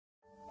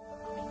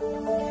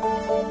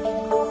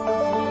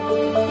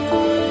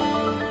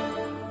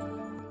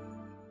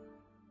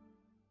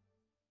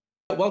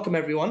Welcome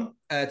everyone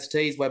to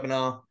today's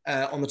webinar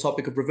on the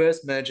topic of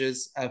reverse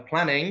mergers,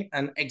 planning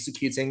and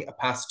executing a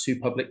path to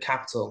public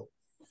capital.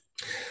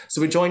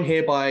 So we're joined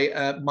here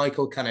by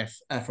Michael Cunniffe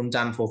from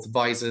Danforth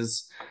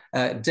Advisors,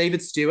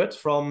 David Stewart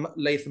from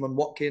Latham and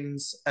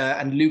Watkins,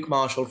 and Luke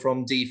Marshall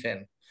from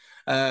DFIN.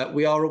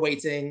 We are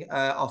awaiting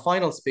our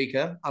final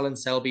speaker, Alan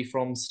Selby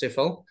from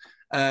Stifel,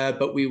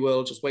 but we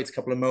will just wait a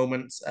couple of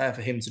moments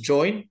for him to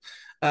join.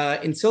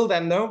 Until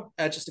then, though,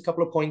 just a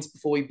couple of points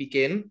before we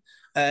begin.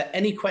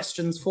 Any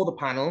questions for the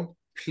panel,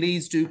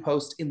 please do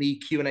post in the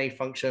Q&A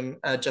function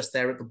just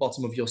there at the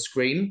bottom of your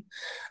screen.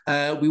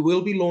 We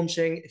will be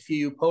launching a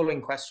few polling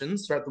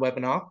questions throughout the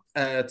webinar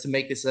to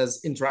make this as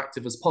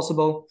interactive as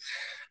possible.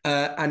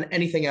 And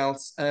anything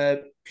else,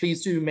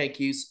 please do make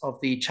use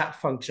of the chat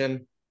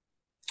function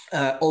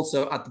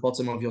also at the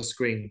bottom of your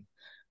screen.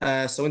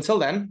 So until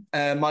then,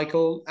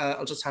 Michael,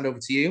 I'll just hand over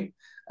to you.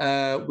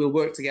 We'll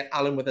work to get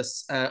Alan with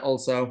us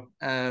also,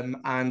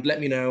 and let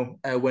me know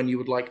when you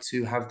would like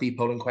to have the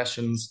polling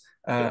questions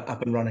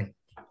up and running.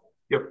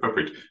 Yep,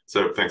 perfect.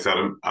 So thanks,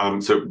 Adam.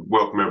 So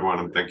welcome everyone,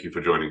 and thank you for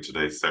joining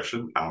today's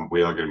session.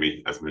 We are going to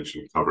be, as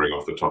mentioned, covering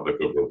off the topic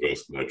of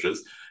reverse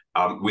mergers.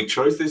 We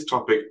chose this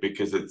topic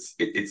because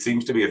it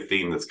seems to be a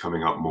theme that's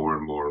coming up more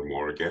and more and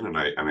more again, and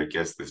I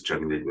guess this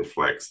generally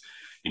reflects,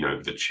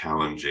 the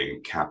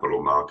challenging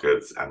capital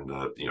markets and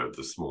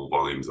the small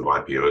volumes of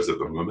IPOs at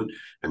the moment.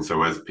 And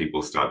so as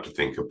people start to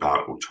think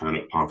about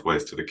alternate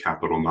pathways to the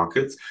capital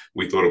markets,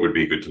 we thought it would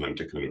be a good time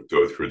to kind of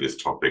go through this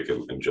topic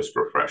and just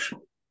refresh.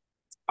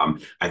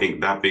 I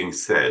think that being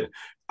said,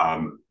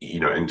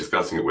 in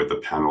discussing it with the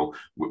panel,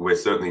 we're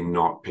certainly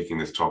not picking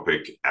this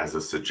topic as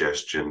a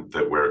suggestion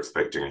that we're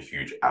expecting a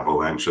huge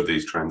avalanche of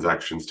these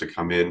transactions to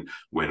come in.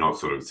 We're not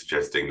sort of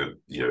suggesting that,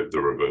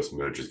 the reverse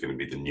merger is going to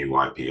be the new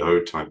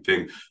IPO type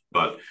thing.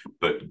 But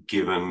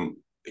given,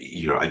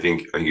 I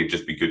think it'd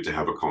just be good to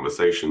have a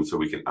conversation so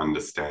we can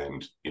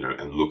understand,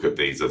 and look at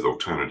these as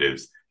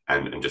alternatives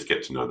and just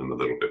get to know them a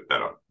little bit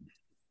better.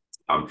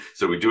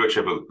 So we do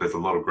actually have there's a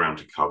lot of ground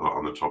to cover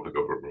on the topic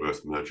of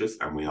reverse mergers,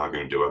 and we are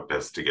going to do our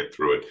best to get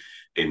through it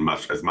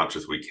as much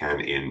as we can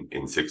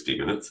in 60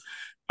 minutes.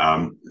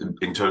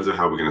 In terms of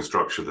how we're going to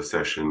structure the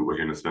session, we're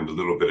going to spend a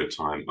little bit of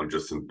time on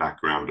just some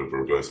background of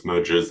reverse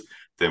mergers.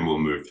 Then we'll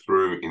move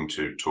through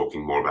into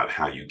talking more about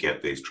how you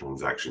get these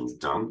transactions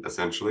done,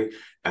 essentially.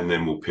 And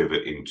then we'll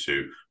pivot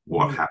into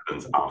what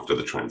happens after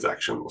the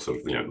transaction, or sort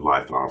of,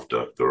 life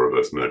after the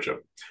reverse merger.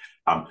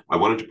 I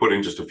wanted to put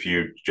in just a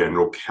few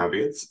general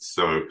caveats.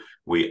 So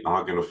we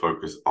are going to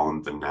focus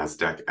on the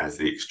NASDAQ as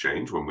the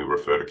exchange when we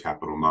refer to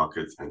capital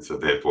markets. And so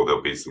therefore,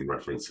 there'll be some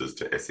references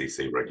to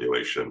SEC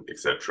regulation,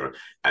 etc.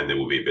 And there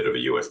will be a bit of a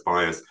US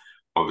bias.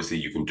 Obviously,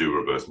 you can do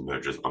reverse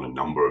mergers on a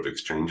number of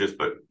exchanges,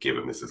 but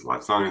given this is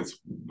life science,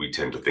 we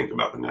tend to think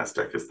about the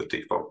NASDAQ as the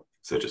default.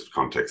 So just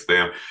context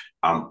there.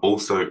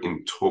 Also,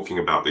 in talking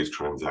about these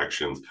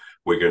transactions,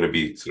 we're going to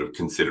be sort of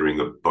considering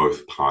that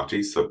both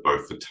parties, so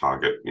both the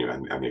target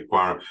and the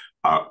acquirer,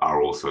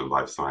 are also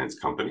life science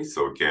companies.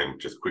 So again,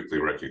 just quickly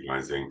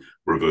recognizing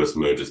reverse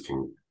mergers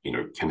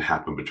can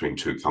happen between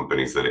two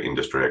companies that are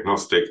industry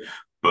agnostic.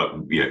 But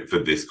for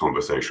this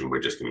conversation,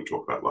 we're just going to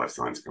talk about life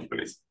science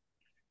companies.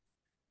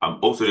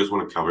 Also, just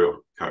want to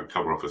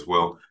cover off as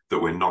well that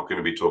we're not going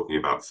to be talking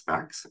about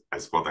SPACs,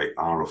 as while they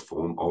are a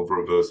form of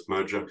reverse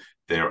merger,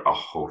 they're a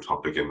whole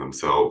topic in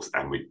themselves,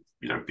 and we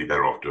be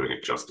better off doing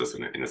it justice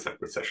in a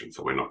separate session.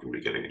 So we're not going to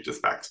be getting into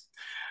SPACs.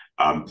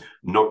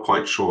 Not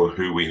quite sure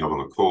who we have on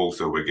the call,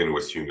 so we're going to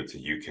assume it's a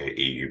UK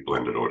EU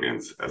blended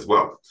audience as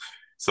well.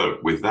 So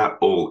with that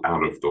all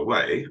out of the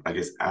way, I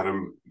guess,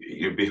 Adam,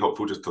 it'd be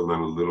helpful just to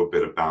learn a little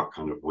bit about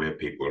kind of where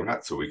people are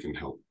at so we can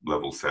help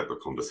level set the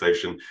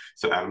conversation.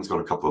 So Adam's got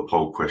a couple of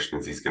poll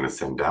questions he's going to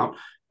send out.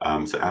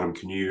 So Adam,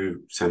 can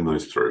you send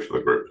those through for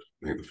the group?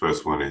 I think the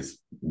first one is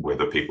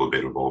whether people have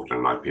been involved in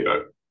an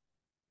IPO.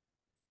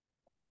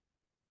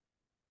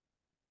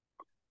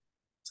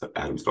 So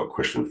Adam's got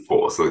question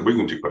 4. So we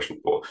can do question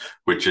 4,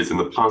 which is, in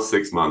the past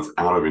 6 months,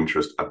 out of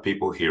interest, are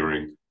people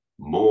hearing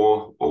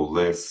more or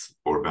less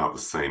or about the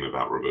same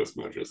about reverse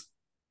mergers?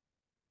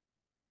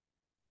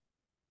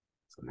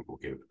 So I think we'll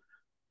give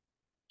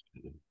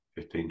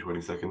 15,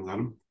 20 seconds,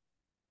 Adam.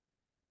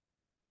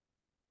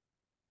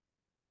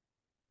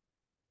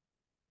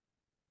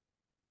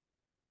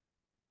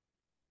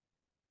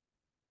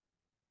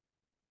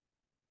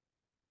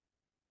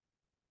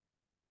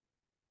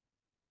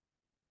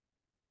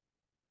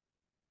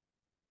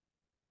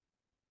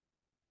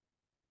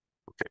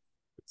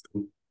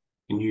 Okay.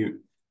 Can you...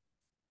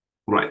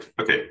 Right.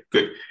 Okay,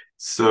 good.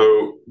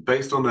 So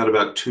based on that,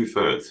 about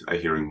 2/3 are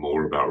hearing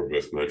more about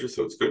reverse mergers.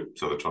 So it's good.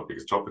 So the topic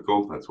is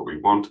topical. That's what we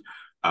want.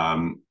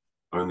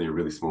 Only a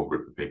really small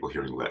group of people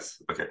hearing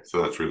less. Okay,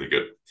 so that's really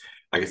good.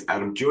 I guess,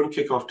 Adam, do you want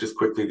to kick off just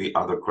quickly the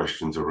other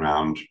questions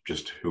around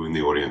just who in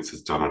the audience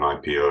has done an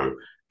IPO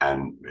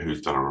and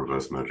who's done a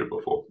reverse merger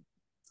before?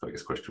 So I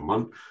guess question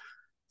 1.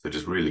 So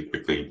just really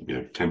quickly,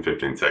 10,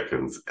 15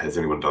 seconds. Has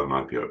anyone done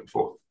an IPO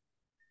before?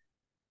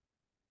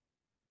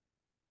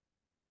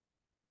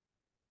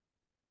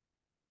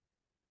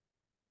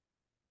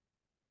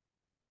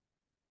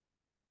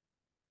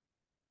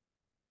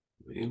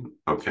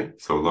 Okay,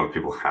 so a lot of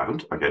people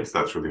haven't. Okay, so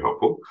that's really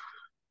helpful.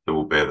 So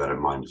we'll bear that in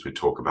mind as we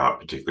talk about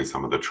particularly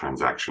some of the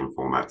transaction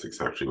formats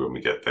exactly when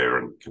we get there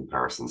and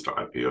comparisons to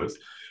IPOs.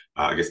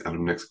 I guess,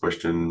 Adam, next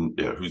question.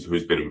 Yeah,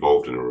 who's been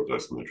involved in a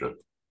reverse merger?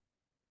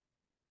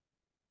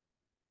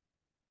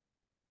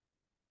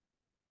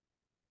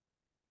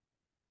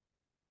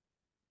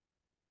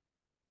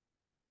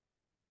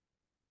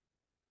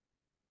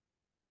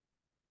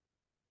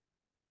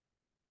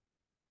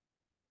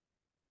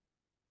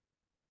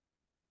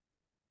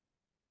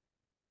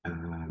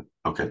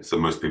 Okay, so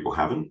most people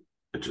haven't,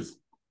 which is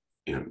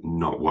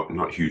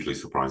not hugely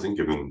surprising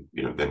given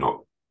they're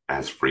not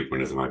as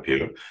frequent as an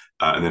IPO.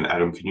 And then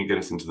Adam, can you get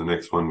us into the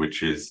next one,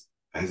 which is,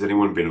 has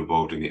anyone been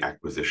involved in the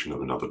acquisition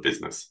of another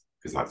business?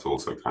 Because that's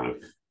also kind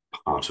of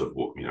part of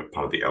what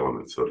part of the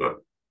elements of a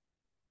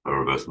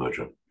reverse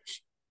merger.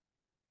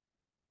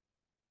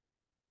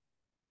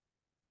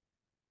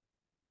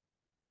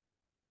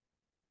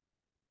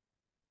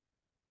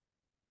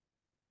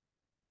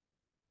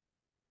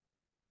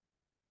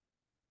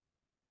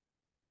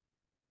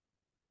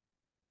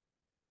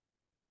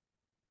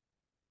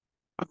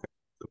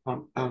 Yeah,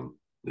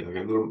 okay,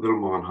 a little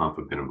more than half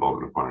have been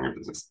involved in acquiring a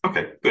business.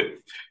 Okay, good.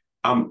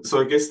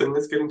 So I guess then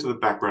let's get into the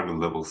background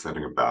and level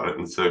setting about it.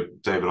 And so,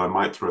 David, I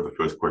might throw the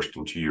first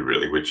question to you,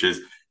 really, which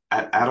is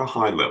at a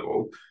high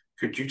level,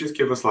 could you just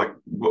give us like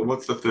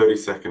what's the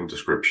 30-second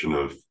description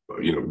of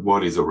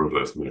what is a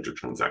reverse merger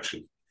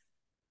transaction?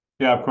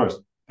 Yeah, of course.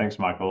 Thanks,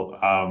 Michael.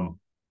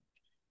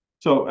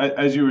 So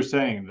as you were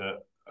saying,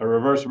 a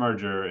reverse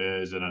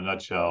merger is, in a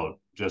nutshell,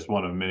 just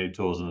one of many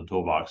tools in the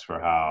toolbox for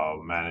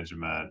how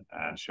management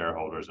and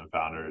shareholders and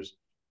founders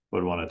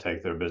would want to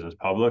take their business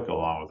public,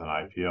 along with an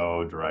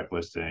IPO, direct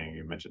listing.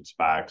 You mentioned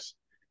SPACs.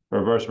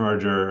 Reverse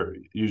merger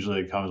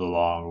usually comes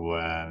along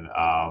when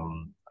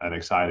an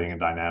exciting and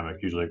dynamic,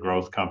 usually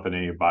growth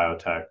company,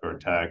 biotech or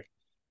tech,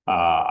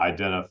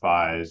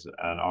 identifies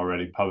an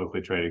already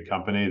publicly traded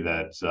company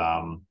that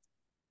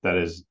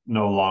is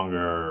no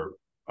longer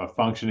a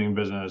functioning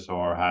business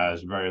or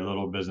has very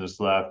little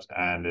business left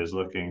and is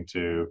looking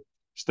to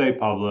stay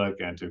public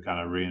and to kind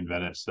of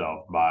reinvent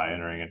itself by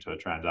entering into a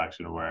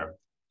transaction where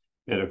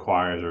it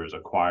acquires or is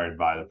acquired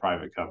by the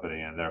private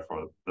company, and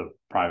therefore the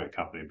private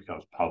company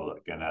becomes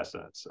public in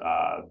essence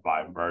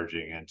by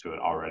merging into an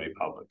already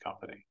public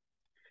company.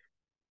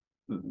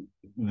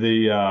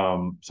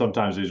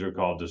 Sometimes these are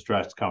called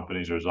distressed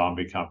companies or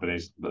zombie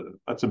companies.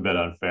 That's a bit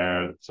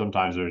unfair.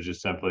 Sometimes they're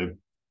just simply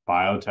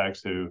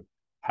biotechs who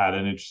had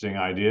an interesting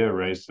idea,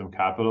 raised some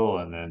capital,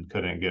 and then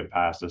couldn't get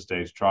past a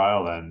stage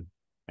trial and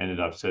ended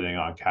up sitting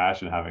on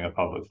cash and having a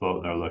public float,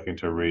 and they're looking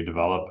to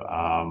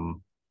redevelop.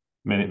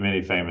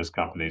 Many famous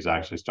companies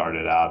actually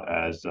started out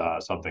as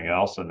something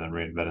else and then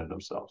reinvented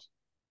themselves.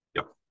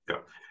 Yeah.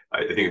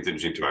 I think it's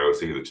interesting too. I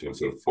always hear the term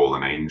sort of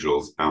fallen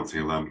angels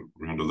bouncing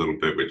around a little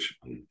bit, which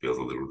feels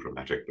a little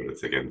dramatic, but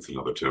it's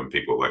another term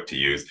people like to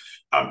use.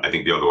 I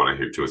think the other one I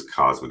hear too is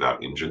cars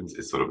without engines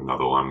is sort of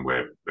another one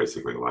where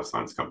basically a life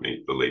science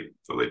company, the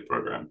lead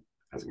program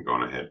hasn't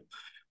gone ahead.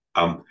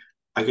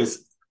 I guess,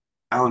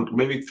 Alan,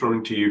 maybe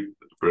throwing to you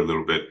for a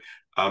little bit.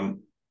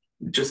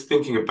 Just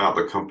thinking about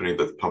the company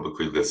that's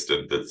publicly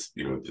listed, that's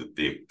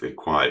the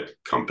acquired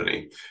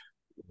company.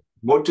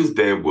 What does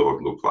their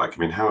world look like?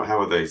 I mean, how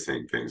are they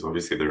seeing things?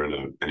 Obviously, they're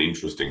in an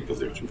interesting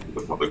position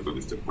for the publicly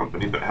listed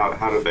company, but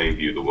how do they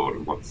view the world,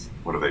 and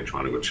what are they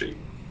trying to achieve?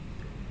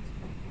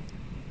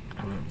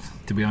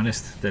 To be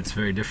honest, that's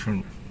very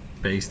different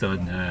based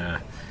on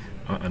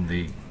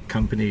the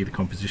company, the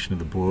composition of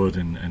the board,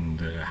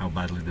 and how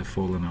badly they've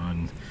fallen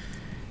on.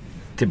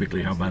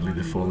 Typically, how badly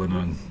they've fallen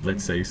on,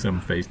 let's say,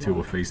 some phase 2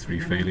 or phase 3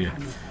 failure.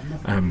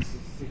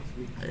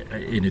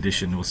 In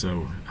addition,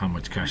 also, how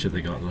much cash have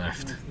they got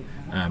left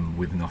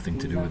with nothing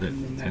to do with it,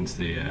 hence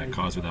the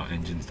cars without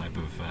engines type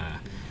of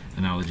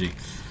analogy.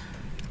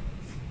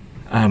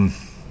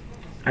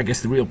 I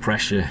guess the real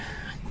pressure,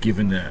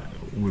 given that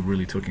we're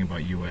really talking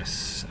about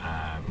US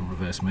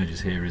reverse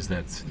mergers here, is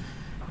that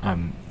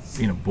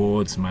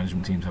boards,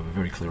 management teams have a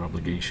very clear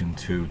obligation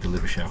to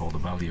deliver shareholder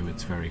value.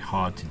 It's very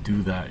hard to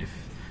do that if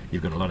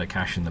you've got a lot of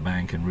cash in the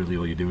bank and really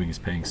all you're doing is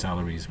paying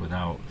salaries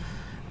without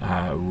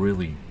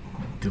really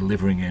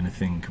delivering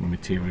anything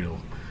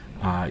material.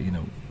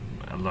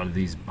 A lot of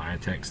these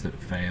biotechs that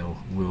fail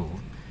will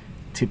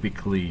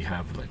typically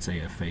have, let's say,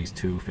 a phase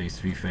 2, phase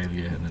 3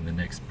 failure, and then the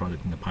next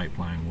product in the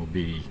pipeline will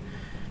be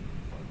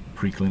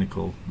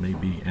preclinical,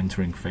 maybe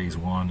entering phase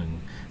 1,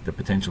 and the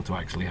potential to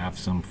actually have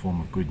some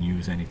form of good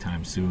news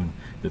anytime soon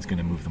that's going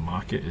to move the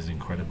market is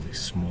incredibly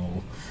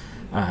small.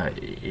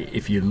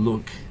 If you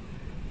look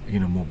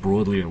more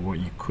broadly at what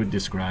you could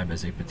describe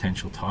as a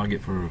potential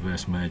target for a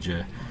reverse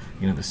merger,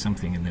 there's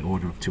something in the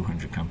order of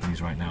 200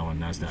 companies right now on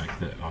NASDAQ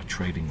that are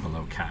trading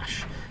below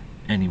cash.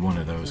 Any one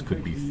of those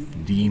could be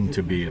deemed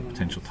to be a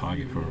potential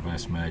target for a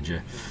reverse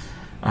merger,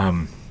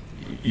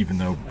 even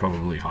though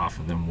probably half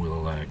of them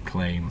will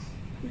claim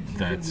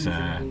that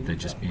they're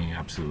just being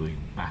absolutely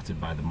battered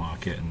by the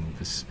market and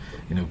this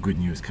good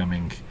news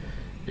coming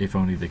if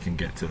only they can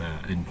get to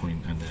that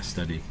endpoint in their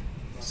study.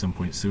 some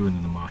point soon,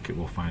 and the market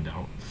will find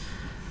out.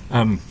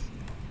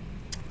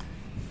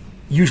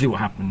 Usually what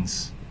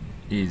happens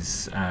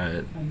is,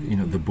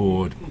 the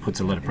board puts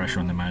a lot of pressure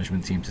on the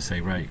management team to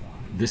say, right,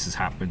 this has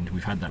happened,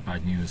 we've had that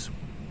bad news,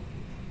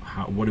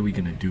 what are we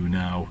going to do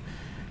now?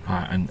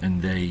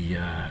 And they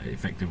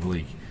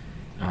effectively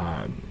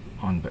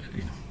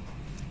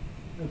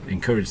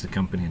encourage the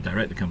company and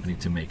direct the company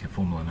to make a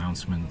formal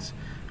announcement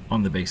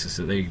on the basis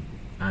that they,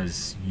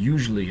 as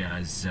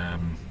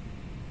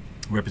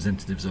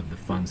representatives of the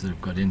funds that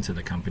have got into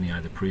the company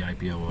either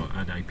pre-IPO or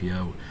at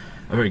IPO,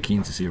 are very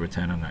keen to see a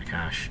return on that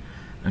cash,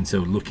 and so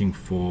looking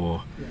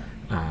for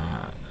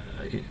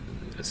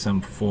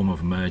some form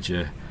of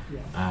merger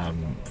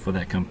for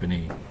their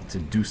company to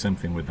do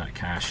something with that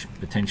cash,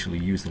 potentially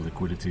use the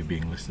liquidity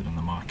being listed on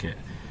the market.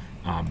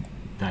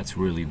 That's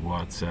really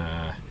what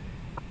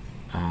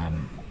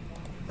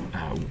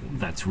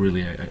that's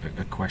really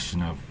a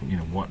question of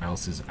what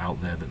else is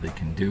out there that they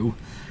can do,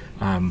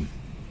 and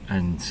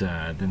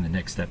then the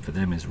next step for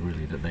them is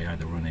really that they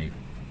either run a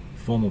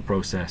formal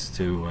process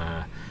to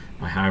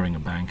by hiring a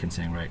bank and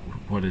saying, right,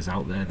 what is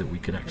out there that we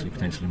could actually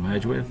potentially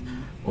merge with,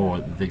 or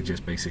they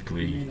just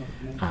basically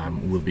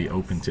will be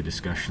open to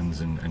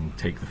discussions and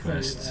take the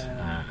first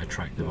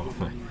attractive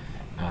offer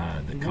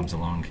that comes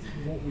along.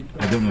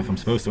 I don't know if I'm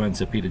supposed to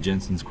answer Peter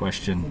Jensen's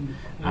question.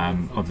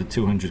 Of the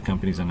 200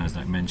 companies on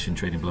NASDAQ mentioned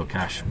trading below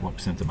cash, what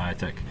percent of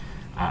biotech?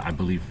 I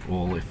believe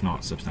all, if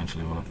not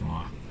substantially all of them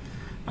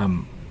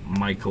are.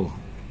 Michael,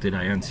 did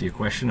I answer your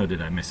question, or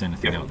did I miss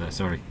anything out there?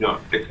 Sorry. No,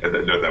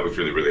 that was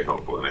really, really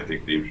helpful. And I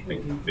think the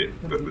interesting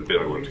bit, the bit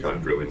I wanted to kind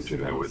of drill into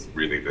there was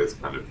really there's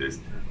kind of this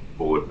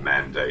board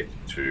mandate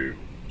to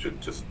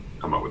just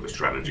come up with a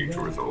strategy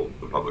to resolve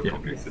the public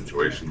company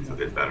situation. So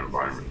there's that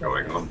environment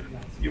going on.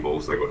 You've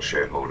also got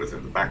shareholders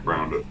in the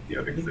background of, the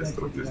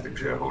existing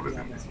shareholders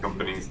in these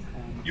companies.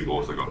 You've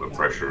also got the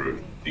pressure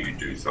of, do you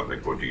do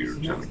something or do you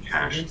return the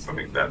cash? So I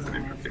think that's an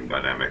interesting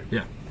dynamic.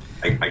 Yeah.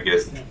 I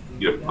guess,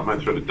 I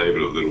might throw to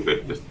David a little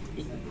bit, just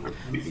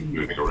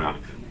moving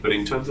around. But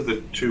in terms of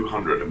the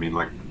 200, I mean,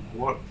 like,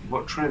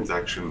 what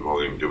transaction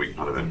volume do we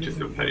kind of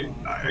anticipate?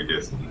 I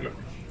guess,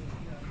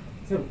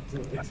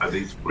 are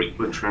these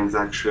frequent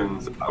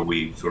transactions? Are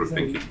we sort of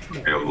thinking,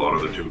 okay, a lot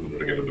of the 200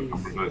 are going to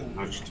become reverse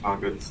merge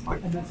targets?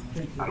 Like,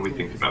 how do we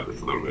think about this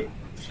a little bit?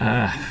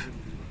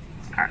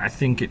 I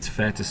think it's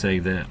fair to say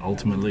that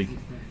ultimately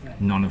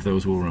none of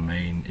those will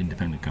remain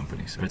independent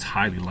companies. It's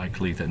highly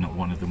likely that not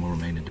one of them will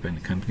remain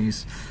independent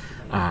companies,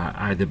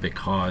 either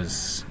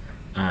because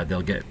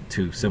they'll get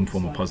to some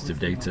form of positive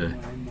data,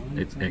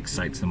 it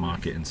excites the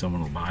market and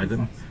someone will buy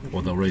them,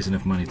 or they'll raise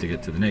enough money to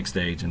get to the next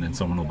stage and then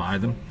someone will buy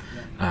them,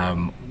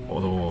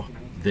 or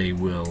they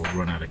will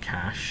run out of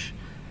cash,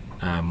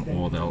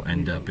 or they'll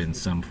end up in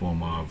some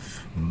form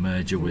of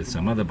merger with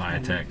some other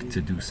biotech to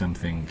do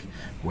something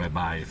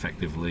whereby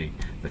effectively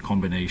the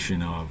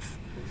combination of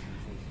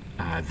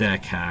their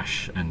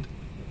cash and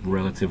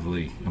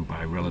relatively, and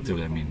by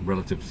relatively I mean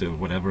relative to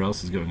whatever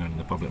else is going on in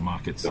the public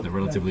markets, the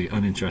relatively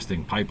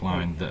uninteresting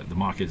pipeline that the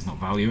market is not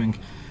valuing,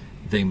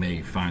 they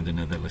may find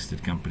another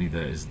listed company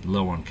that is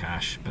low on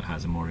cash but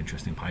has a more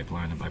interesting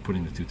pipeline, and by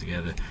putting the two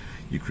together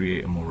you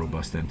create a more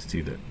robust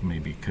entity that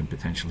maybe can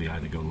potentially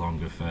either go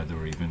longer, further,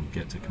 or even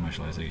get to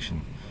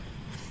commercialization.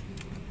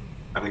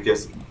 And I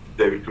guess,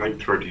 David, can I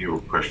throw to you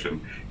a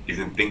question? Is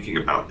in thinking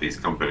about these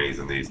companies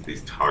and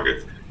these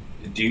targets,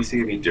 do you see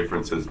any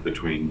differences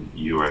between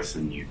US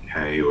and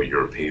UK or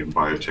European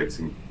biotechs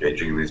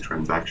engaging in these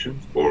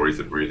transactions? Or is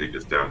it really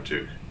just down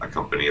to a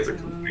company as a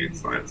company and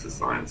science is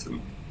science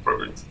and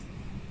programs?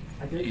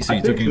 So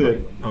you're talking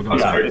about... Oh, go on,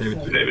 sorry,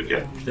 David,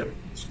 yeah. Yep.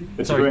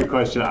 It's a great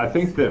question. I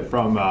think that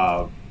from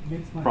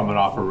an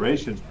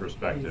operations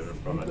perspective, or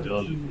from a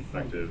diligence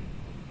perspective,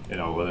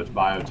 whether it's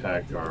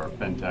biotech or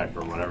fintech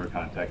or whatever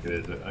kind of tech it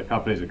is, a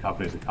company is a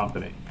company is a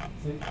company.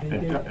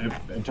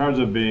 In terms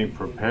of being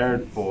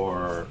prepared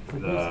for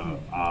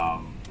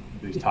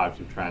these types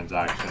of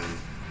transactions,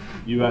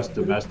 U.S.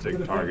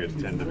 domestic targets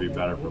tend to be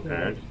better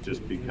prepared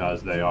just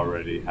because they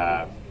already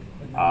have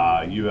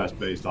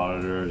U.S.-based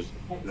auditors.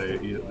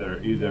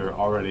 They're either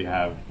already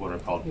have what are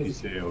called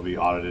PCAOB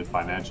audited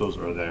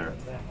financials, or they're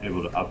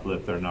able to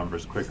uplift their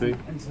numbers quickly.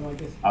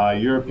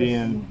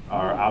 European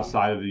or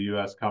outside of the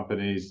U.S.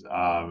 companies,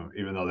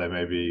 even though they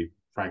may be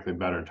frankly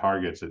better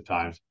targets at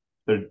times,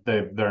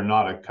 they're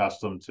not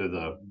accustomed to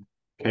the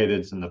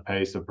cadence and the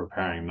pace of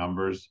preparing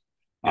numbers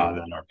that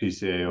are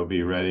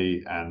PCAOB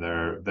ready,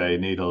 and they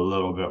need a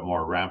little bit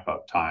more ramp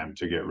up time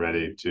to get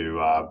ready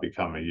to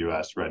become a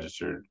U.S.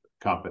 registered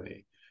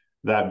company.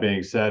 That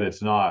being said,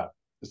 it's not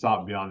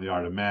beyond the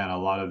art of man. A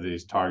lot of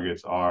these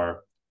targets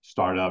are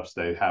startups.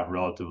 They have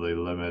relatively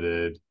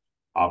limited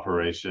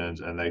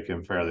operations, and they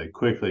can fairly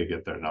quickly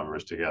get their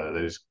numbers together.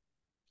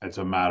 It's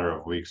a matter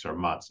of weeks or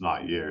months,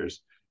 not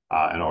years,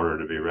 in order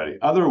to be ready.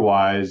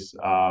 Otherwise,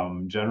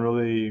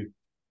 generally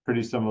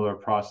pretty similar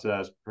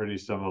process, pretty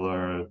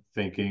similar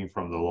thinking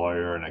from the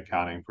lawyer and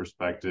accounting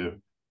perspective.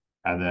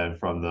 And then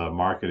from the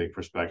marketing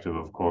perspective,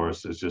 of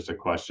course, it's just a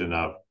question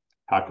of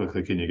how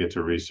quickly can you get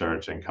to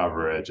research and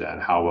coverage,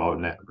 and how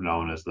well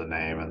known is the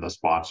name and the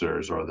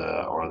sponsors or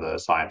the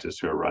scientists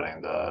who are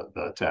running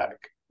the tech.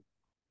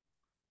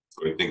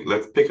 So I think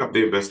let's pick up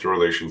the investor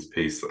relations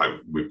piece.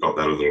 We've got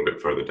that a little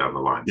bit further down the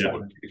line, so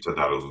we'll get into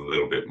that a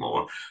little bit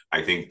more.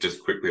 I think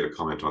just quickly to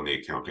comment on the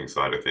accounting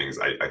side of things,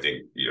 I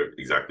think,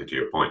 exactly to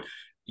your point,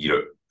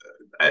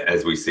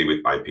 as we see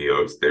with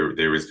IPOs,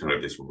 there is kind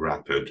of this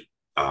rapid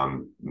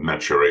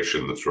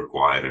maturation that's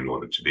required in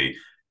order to be,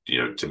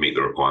 to meet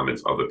the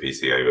requirements of a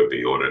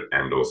PCAOB audit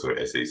and also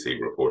SEC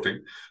reporting.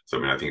 So,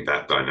 I mean, I think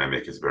that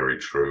dynamic is very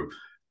true.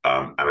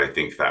 And I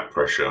think that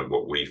pressure,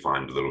 what we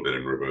find a little bit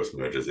in reverse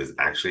mergers is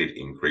actually it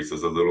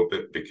increases a little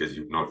bit because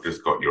you've not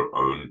just got your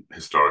own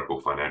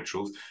historical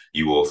financials,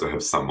 you also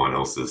have someone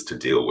else's to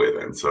deal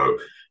with. And so,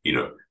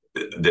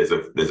 there's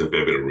a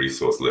fair bit of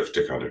resource lift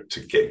to kind of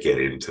to get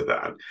into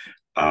that.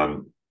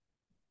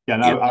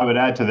 And I would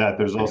add to that,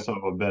 there's also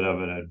a bit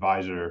of an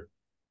advisor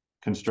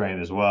constraint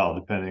as well,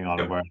 depending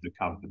on where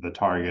the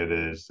target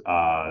is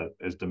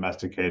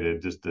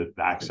domesticated. Just the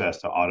access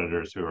to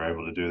auditors who are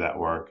able to do that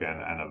work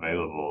and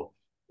available,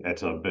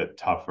 it's a bit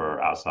tougher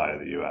outside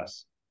of the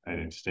US, and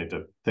you just need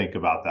to think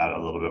about that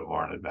a little bit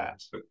more in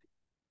advance.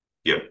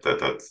 Yeah,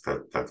 that's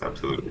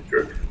absolutely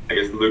true. I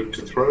guess, Luke,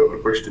 to throw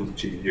a question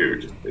to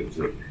you, just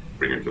to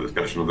bring into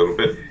discussion a little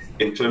bit,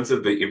 in terms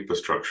of the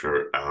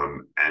infrastructure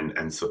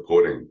and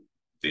supporting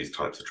these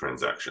types of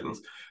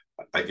transactions,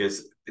 I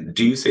guess,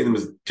 do you see them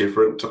as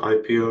different to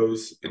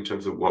IPOs in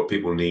terms of what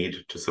people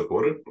need to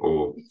support it,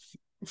 or?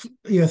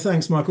 Yeah,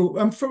 thanks,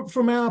 Michael.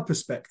 From our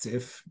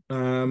perspective,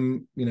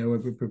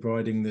 we're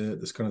providing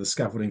this kind of the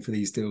scaffolding for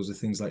these deals with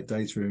things like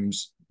data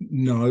rooms.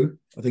 No,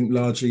 I think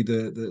largely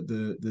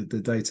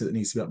the data that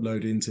needs to be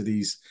uploaded into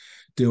these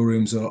deal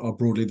rooms are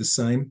broadly the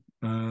same.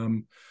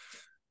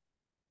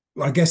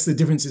 I guess the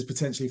difference is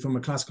potentially from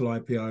a classical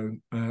IPO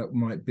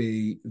might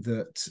be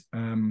that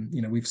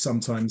we've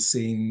sometimes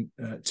seen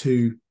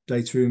two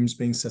data rooms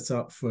being set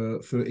up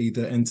for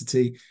either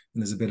entity,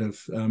 and there's a bit of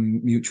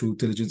mutual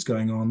diligence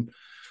going on,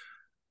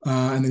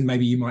 and then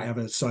maybe you might have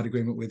a side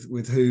agreement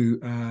with who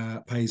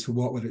pays for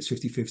what, whether it's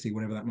 50-50,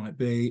 whatever that might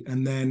be.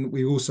 And then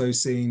we've also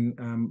seen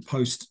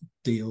post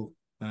deal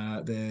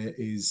there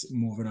is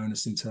more of an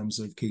onus in terms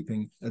of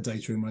keeping a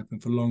data room open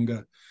for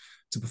longer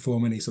to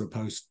perform any sort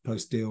of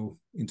post-deal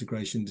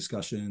integration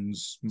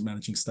discussions,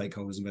 managing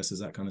stakeholders, investors,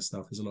 that kind of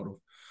stuff. There's a lot of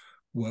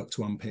work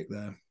to unpick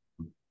there.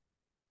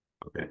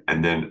 Okay,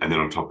 and then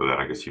on top of that,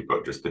 I guess you've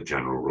got just the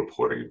general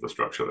reporting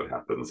infrastructure that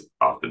happens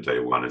after day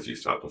one as you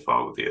start to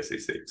file with the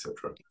SEC, etc.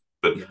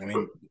 But yeah, I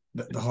mean,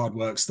 the hard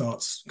work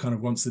starts kind of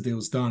once the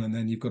deal's done, and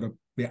then you've got to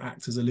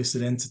act as a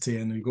listed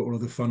entity, and you've got all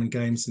of the fun and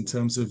games in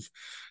terms of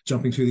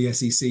jumping through the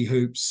SEC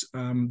hoops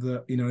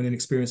that an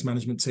inexperienced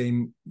management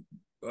team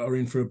are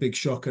in for a big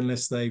shock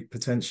unless they've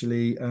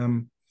potentially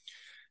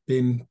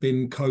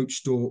been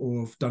coached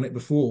or have done it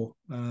before.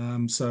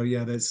 So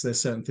yeah, there's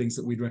certain things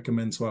that we'd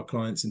recommend to our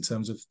clients in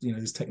terms of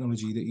this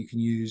technology that you can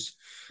use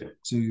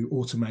to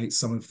automate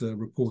some of the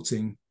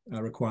reporting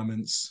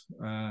requirements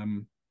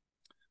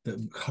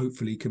that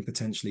hopefully can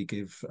potentially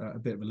give a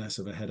bit of a less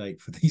of a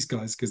headache for these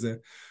guys, because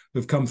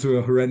they've come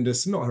through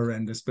not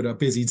horrendous, but a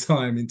busy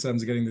time in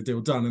terms of getting the deal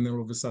done, and then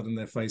all of a sudden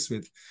they're faced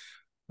with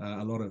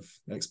a lot of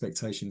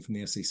expectation from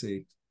the SEC.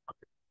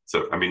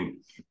 So, I mean,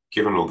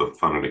 given all the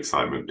fun and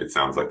excitement, it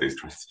sounds like these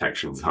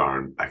transactions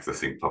are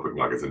accessing public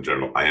markets in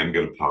general. I am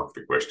going to park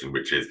the question,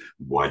 which is,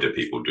 why do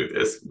people do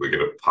this? We're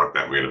going to park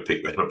that. We're going to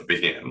pick that up at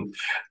the end.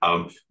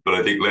 But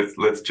I think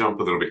let's jump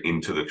a little bit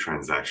into the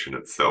transaction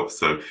itself.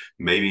 So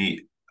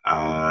maybe,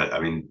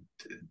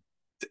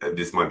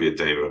 this might be a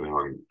David and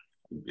Alan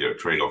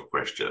trade-off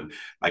question.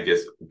 I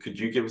guess, could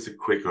you give us a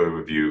quick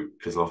overview,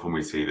 because often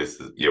we see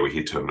this, we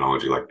hear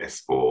terminology like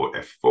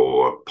S4,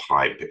 F4,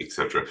 pipe,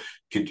 etc.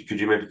 Could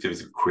you maybe give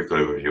us a quick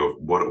overview of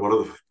what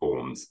are the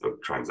forms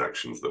of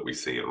transactions that we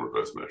see in a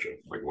reverse merger?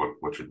 Like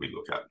what should we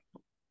look at?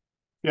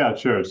 Yeah,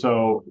 sure.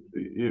 So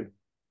you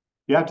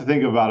have to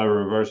think about a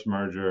reverse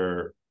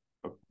merger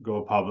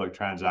go public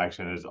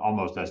transaction as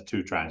almost as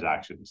two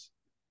transactions.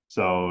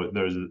 So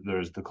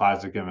there's the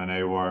classic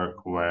M&A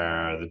work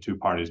where the two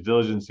parties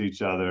diligence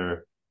each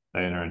other,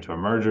 they enter into a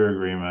merger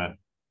agreement,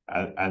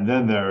 and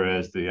then there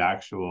is the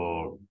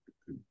actual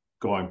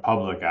going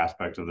public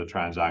aspect of the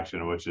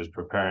transaction, which is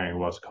preparing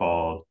what's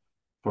called,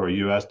 for a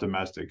U.S.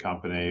 domestic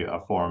company,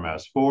 a Form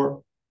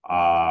S-4,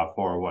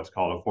 for what's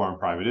called a foreign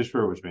private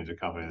issuer, which means a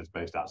company that's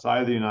based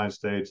outside of the United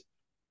States,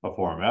 a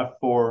Form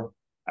F-4.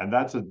 And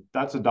that's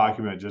a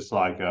document just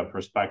like a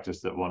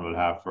prospectus that one would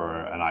have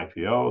for an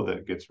IPO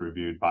that gets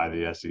reviewed by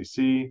the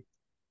SEC,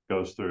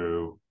 goes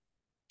through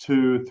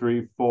 2,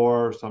 3,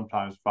 4,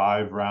 sometimes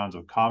 5 rounds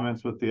of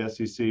comments with the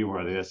SEC,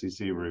 where the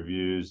SEC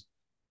reviews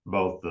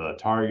both the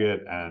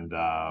target and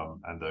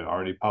the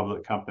already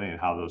public company and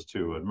how those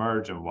two would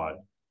merge, and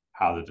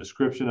how the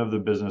description of the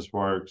business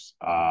works,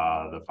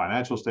 the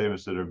financial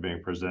statements that are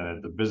being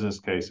presented, the business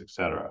case,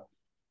 etc.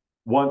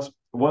 Once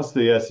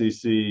the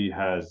SEC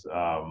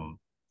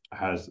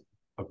has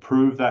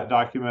approved that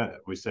document,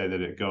 we say that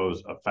it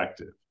goes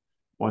effective.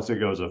 Once it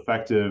goes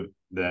effective,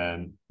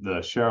 then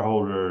the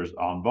shareholders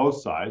on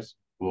both sides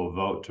will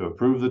vote to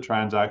approve the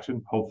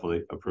transaction,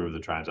 hopefully approve the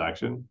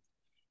transaction.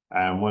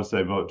 And once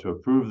they vote to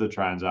approve the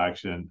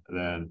transaction,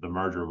 then the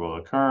merger will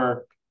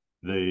occur.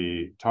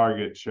 The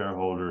target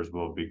shareholders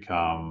will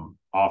become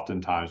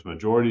oftentimes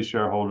majority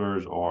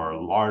shareholders or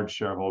large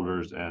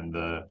shareholders in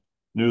the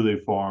newly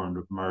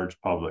formed merged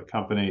public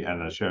company,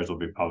 and the shares will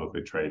be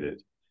publicly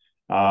traded.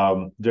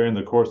 During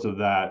the course of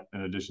that,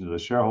 in addition to the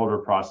shareholder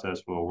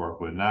process, we'll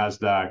work with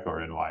NASDAQ or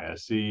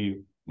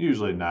NYSE,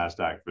 usually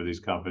NASDAQ for these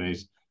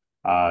companies,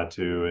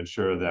 to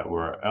ensure that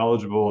we're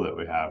eligible, that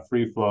we have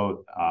free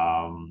float,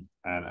 and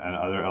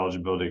other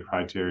eligibility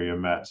criteria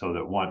met, so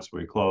that once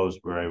we close,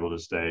 we're able to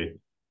stay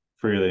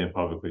freely and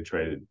publicly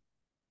traded.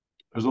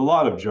 There's a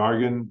lot of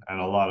jargon and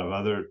a lot of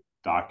other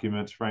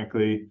documents,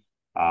 frankly,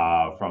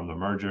 from the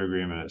merger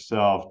agreement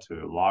itself to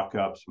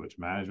lockups, which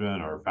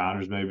management or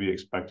founders may be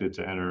expected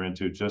to enter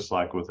into, just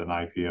like with an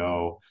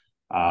IPO,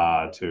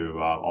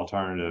 to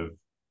alternative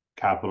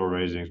capital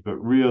raisings. But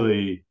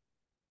really,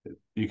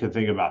 you can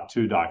think about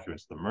two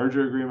documents, the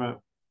merger agreement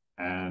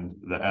and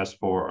the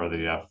S4 or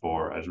the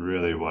F4, as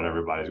really what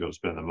everybody's going to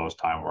spend the most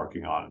time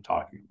working on and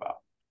talking about.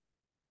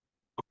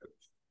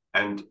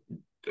 And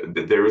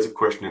there is a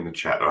question in the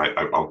chat.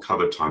 I'll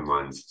cover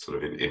timelines sort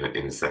of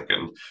in a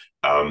second.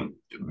 I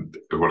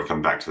want to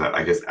come back to that.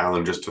 I guess,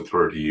 Alan, just to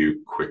throw to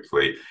you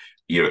quickly,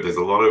 there's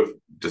a lot of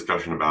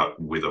discussion about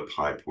with a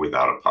pipe,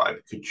 without a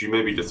pipe. Could you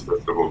maybe just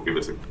first of all give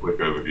us a quick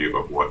overview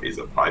of what is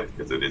a pipe,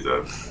 because it is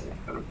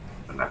an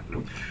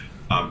acronym.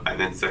 And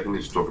then secondly,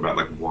 just talk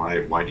about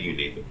why do you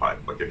need the pipe?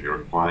 Like if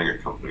you're acquiring a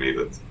company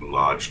that's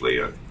largely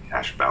a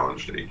cash balance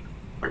sheet,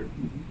 like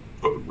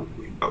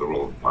what the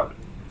role of the pipe?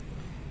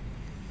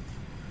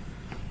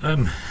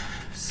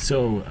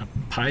 So a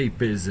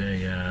pipe is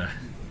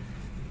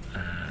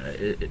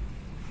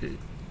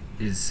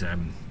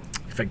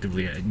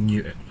effectively a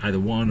new, either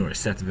one or a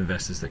set of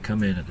investors that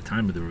come in at the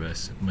time of the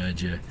reverse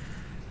merger,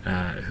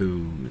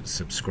 who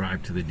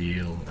subscribe to the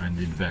deal and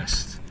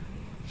invest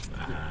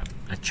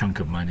a chunk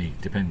of money,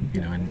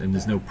 and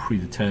there's no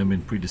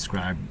predetermined,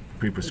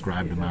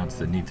 pre-prescribed amounts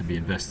that need to be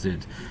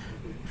invested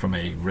from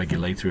a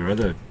regulatory or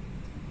other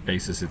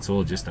basis. It's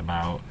all just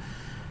about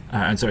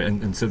and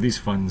so these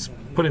funds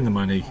put in the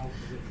money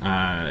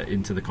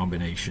into the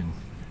combination,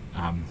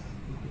 and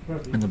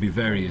there'll be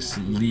various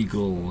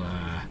legal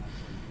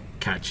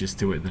catches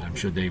to it that I'm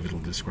sure David will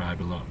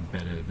describe a lot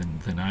better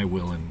than I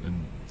will,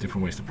 and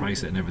different ways to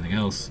price it and everything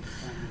else.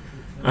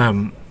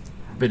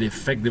 But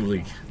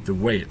effectively, the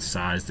way it's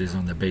sized is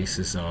on the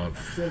basis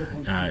of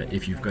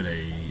if you've got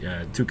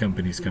two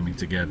companies coming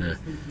together,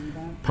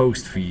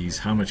 post fees,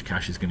 how much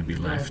cash is going to be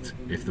left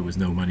if there was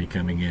no money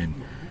coming in,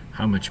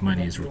 how much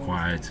money is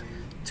required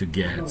to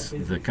get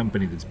the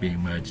company that's being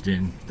merged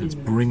in, that's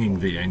bringing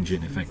the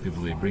engine,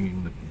 effectively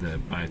bringing the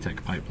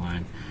biotech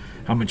pipeline,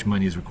 how much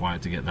money is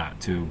required to get that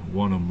to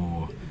one or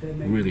more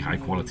really high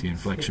quality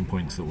inflection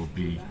points that will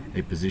be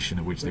a position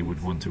at which they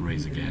would want to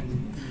raise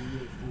again.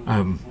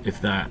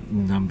 If that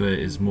number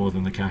is more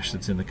than the cash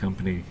that's in the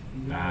company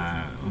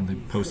on the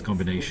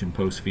post-combination,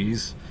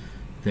 post-fees,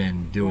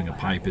 then doing a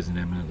pipe is an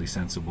eminently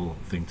sensible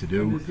thing to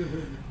do.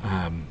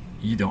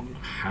 You don't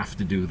have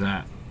to do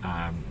that.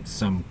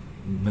 Some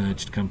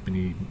merged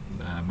company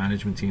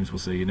management teams will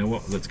say, you know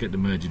what, let's get the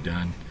merger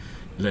done,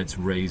 let's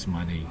raise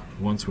money.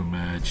 Once we're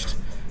merged,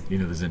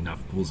 there's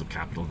enough pools of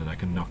capital that I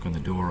can knock on the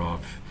door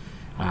of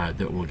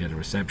that will get a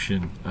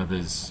reception.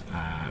 Others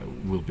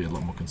will be a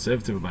lot more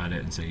conservative about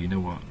it and say, you know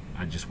what,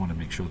 I just want to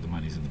make sure the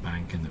money's in the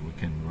bank and that we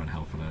can run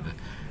hell for leather.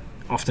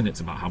 Often it's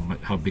about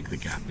how big the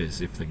gap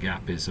is. If the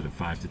gap is sort of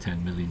 5 to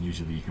 10 million,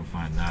 usually you can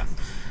find that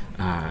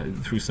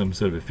through some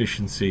sort of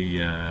efficiency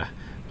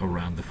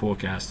around the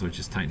forecast, or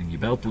just tightening your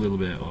belt a little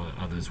bit, or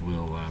others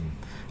will, on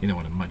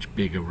a much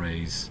bigger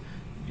raise,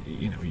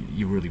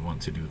 you really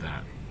want to do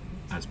that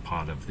as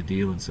part of the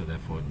deal, and so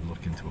therefore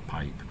look into a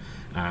pipe.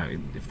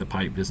 If the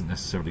pipe doesn't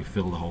necessarily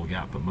fill the whole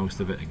gap, but most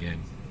of it,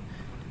 again,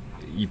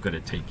 you've got to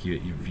take your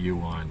view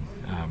on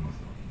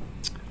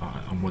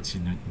what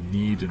you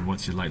need and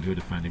what's your likelihood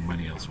of finding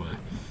money elsewhere.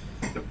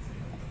 Okay.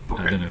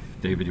 I don't know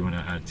if, David, you want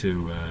to add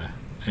to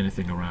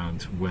anything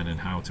around when and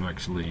how to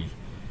actually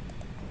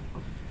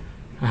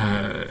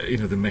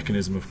the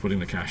mechanism of putting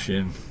the cash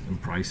in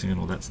and pricing and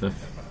all that stuff.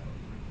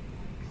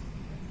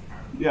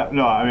 Yeah,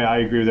 no, I mean, I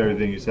agree with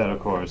everything you said, of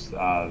course.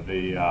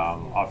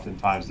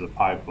 Oftentimes the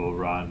pipe will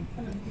run,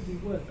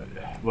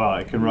 well,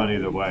 it can run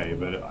either way,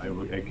 but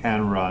it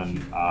can run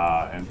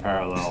in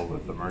parallel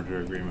with the merger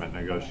agreement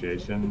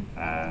negotiation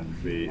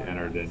and be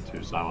entered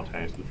into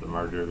simultaneously with the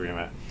merger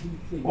agreement.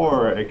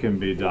 Or it can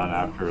be done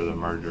after the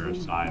merger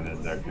is signed,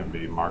 and there can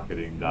be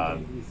marketing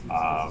done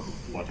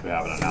once we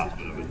have an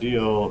announcement of a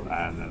deal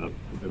and then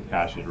the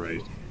cash is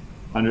raised.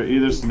 Under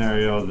either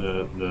scenario,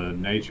 the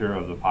nature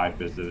of the pipe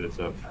is that it's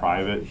a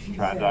private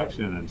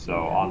transaction, and so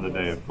on the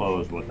day of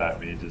close, what that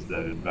means is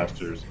that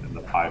investors in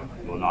the pipe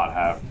will not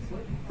have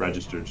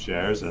registered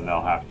shares, and they'll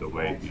have to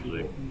wait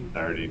usually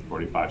 30,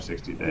 45,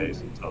 60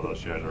 days until those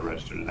shares are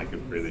registered and they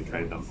can freely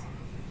trade them.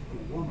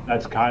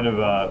 That's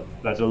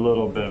a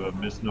little bit of a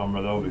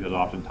misnomer though, because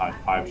oftentimes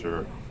pipes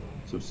are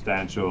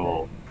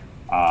substantial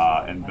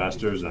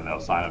investors, and they'll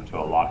sign up to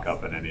a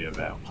lockup in any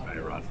event, which may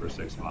run for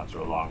 6 months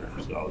or longer.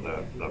 So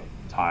the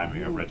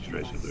timing of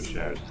registration of their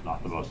shares is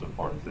not the most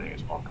important thing.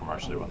 It's more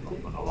commercially when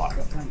the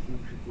lockup.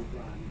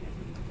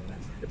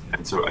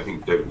 And so I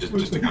think that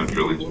just to kind of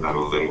drill into that a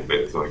little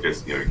bit, so I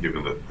guess,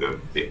 given that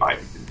the pipe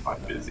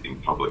is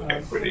in public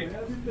equity,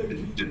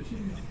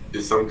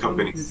 do some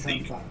companies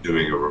seek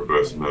doing a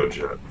reverse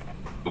merger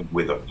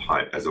with a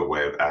pipe as a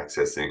way of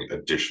accessing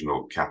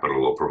additional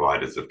capital or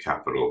providers of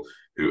capital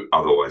who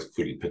otherwise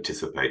couldn't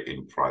participate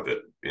in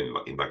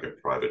like a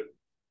private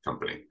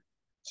company?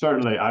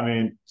 Certainly. I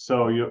mean,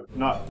 so you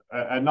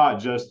not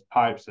just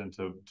pipes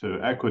into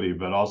equity,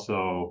 but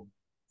also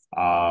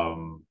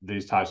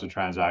these types of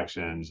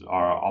transactions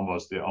are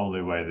almost the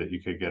only way that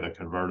you could get a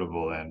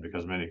convertible in,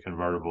 because many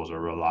convertibles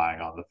are relying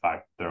on the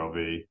fact that there will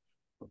be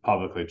a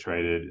publicly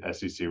traded,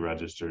 SEC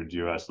registered,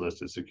 US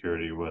listed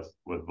security with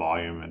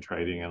volume and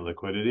trading and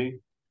liquidity.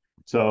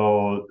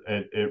 So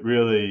it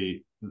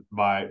really,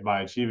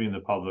 by achieving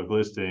the public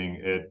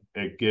listing,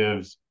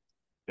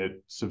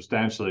 it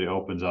substantially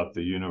opens up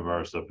the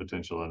universe of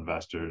potential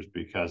investors,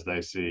 because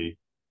they see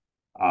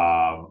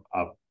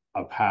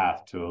a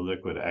path to a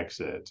liquid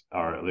exit,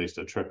 or at least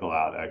a trickle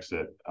out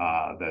exit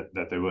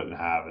that they wouldn't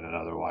have in an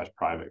otherwise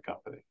private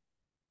company.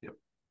 Yep.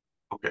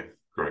 Okay,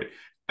 great.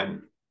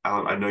 And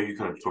Alan, I know you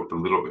kind of talked a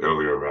little bit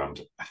earlier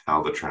around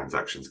how the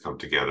transactions come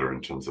together in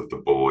terms of the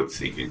board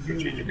seeking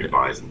strategic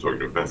advice and talking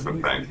to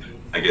investment banks.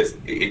 I guess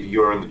if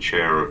you're in the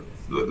chair of,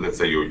 let's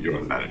say you're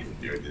on the management,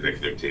 you're the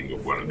executive team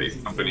of one of these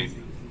companies,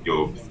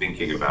 you're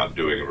thinking about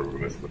doing a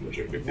reverse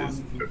merger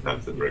because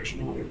that's the direction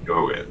you want to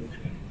go in.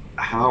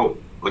 How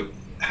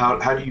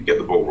do you get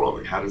the ball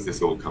rolling? How does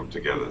this all come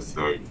together?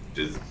 So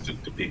do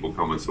people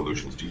come with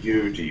solutions to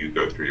you? Do you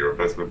go through your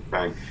investment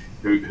bank?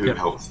 Who Yep.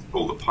 helps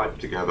pull the pipe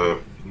together?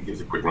 Can you give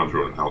us a quick run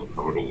through on how it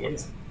all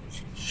works?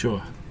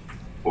 Sure.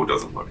 Or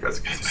doesn't work, as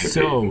the case may be.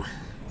 So,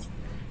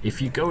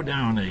 if you go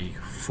down a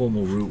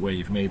formal route where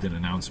you've made an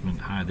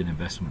announcement, hired an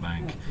investment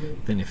bank,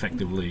 then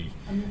effectively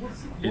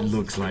it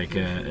looks like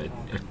a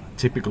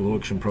typical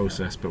auction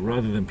process. But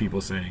rather than people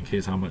saying,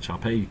 here's how much I'll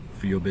pay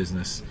for your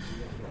business,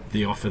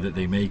 the offer that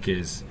they make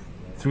is,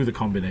 through the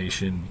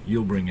combination,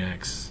 you'll bring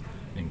X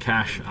in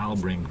cash, I'll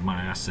bring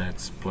my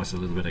assets plus a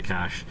little bit of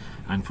cash,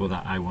 and for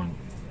that I want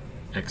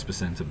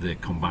X% of the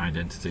combined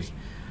entity.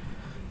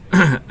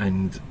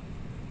 And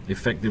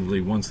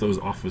effectively, once those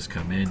offers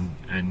come in,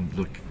 and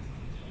look,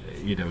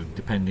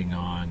 depending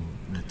on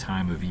the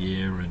time of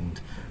year and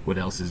what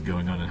else is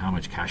going on and how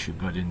much cash you've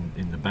got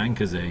in the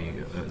bank as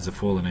a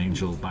fallen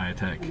angel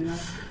biotech,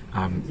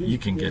 you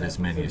can get as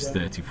many as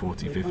 30,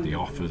 40, 50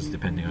 offers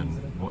depending on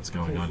what's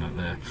going on out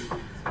there.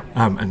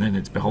 And then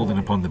it's beholden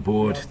upon the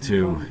board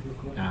to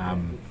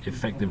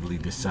effectively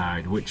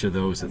decide which of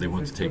those that they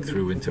want to take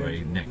through into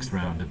a next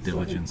round of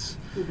diligence.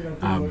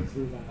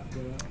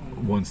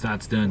 Once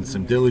that's done,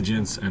 some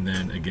diligence, and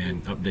then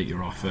again update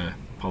your offer,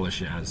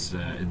 polish it as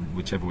in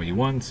whichever way you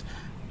want.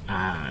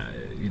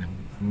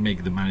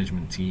 Make the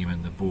management team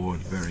and the board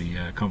very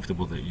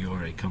comfortable that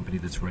you're a company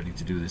that's ready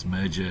to do this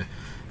merger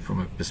from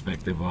a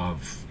perspective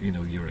of,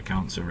 your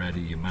accounts are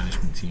ready, your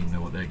management team know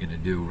what they're going to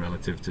do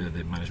relative to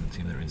the management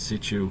team that are in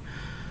situ.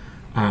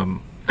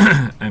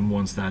 And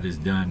once that is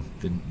done,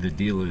 the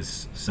deal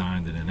is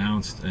signed and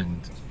announced,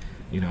 and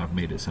I've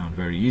made it sound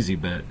very easy,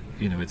 but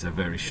it's a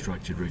very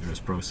structured, rigorous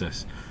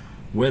process.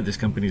 Where there's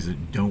companies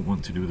that don't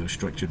want to do those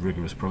structured,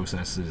 rigorous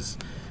processes,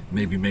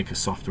 maybe make a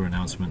softer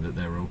announcement that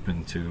they're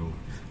open to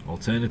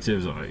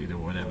alternatives, or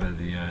whatever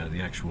the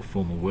actual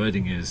formal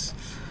wording is,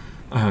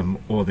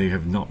 or they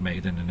have not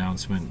made an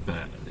announcement,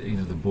 but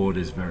the board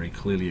is very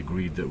clearly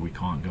agreed that we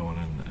can't go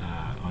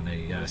on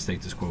a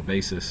status quo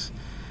basis.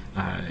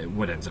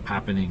 What ends up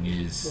happening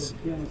is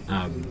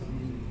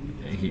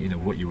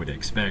what you would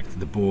expect.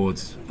 The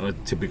boards are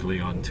typically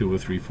on 2 or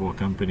 3, 4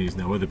 companies.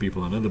 Now other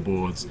people on other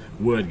boards,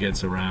 word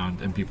gets around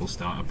and people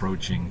start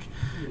approaching.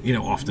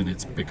 Often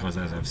it's because,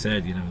 as I've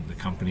said, the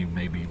company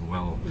maybe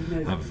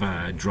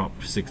have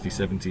dropped 60,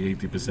 70,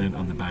 80%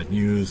 on the bad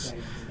news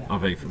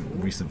of a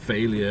recent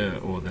failure,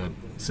 or they're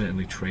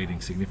certainly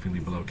trading significantly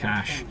below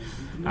cash,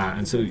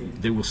 and so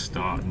they will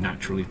start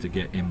naturally to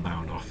get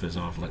inbound offers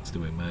of, let's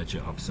do a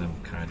merger of some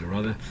kind or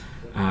other.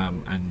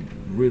 And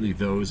really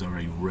those are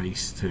a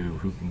race to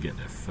who can get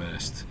there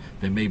first.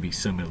 There may be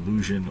some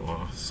illusion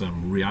or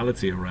some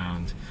reality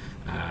around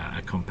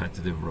a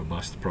competitive,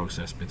 robust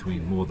process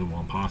between more than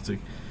one party.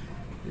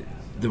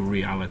 The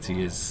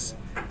reality is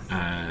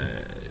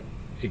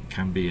it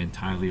can be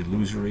entirely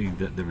illusory,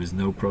 that there is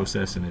no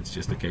process, and it's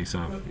just a case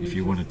of, if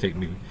you want to take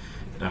me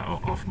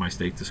off my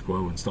status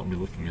quo and stop me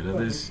looking at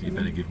others, you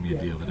better give me a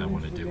deal that I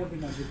want to do.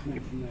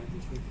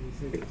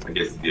 I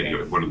guess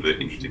one of the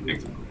interesting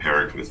things of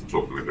preparing for this and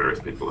talking with various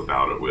people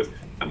about it was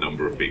a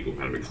number of people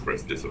kind of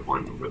expressed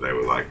disappointment, where they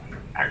were like,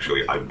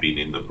 actually, I've been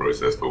in the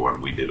process for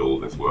one, we did all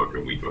this work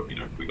and we got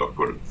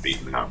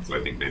beaten out. So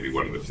I think maybe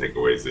one of the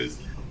takeaways is,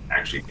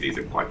 actually, these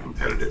are quite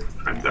competitive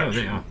transactions.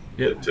 Oh, they are.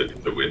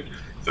 to win.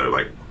 So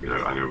like,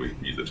 I know we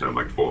use the term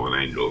like fallen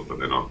angels, but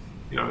they're not,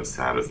 as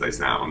sad as they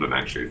sound, and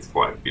actually it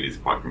is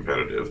quite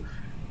competitive.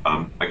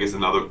 I guess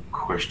another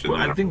question.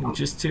 Well, I think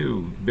just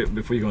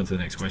before you go on to the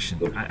next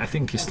question, I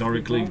think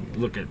historically,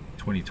 look at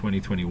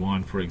 2020,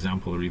 21, for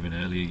example, or even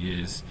earlier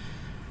years,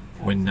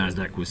 when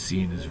NASDAQ was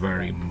seen as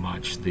very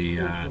much the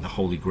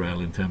holy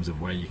grail in terms of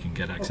where you can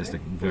get access to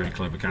very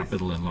clever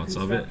capital and lots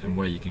of it, and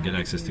where you can get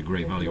access to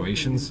great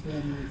valuations,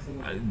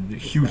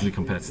 hugely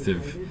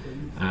competitive.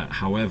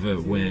 However,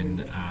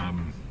 when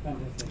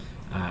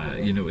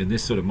in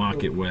this sort of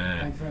market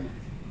where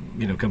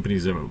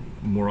companies are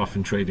more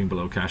often trading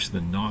below cash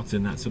than not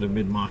in that sort of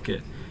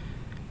mid-market,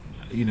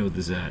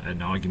 there's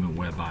an argument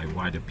whereby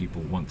why do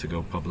people want to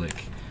go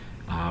public,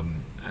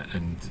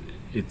 and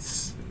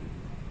it's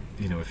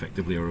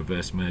effectively a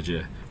reverse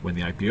merger when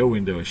the IPO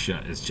window is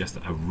shut is just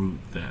a route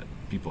that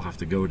people have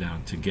to go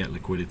down to get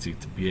liquidity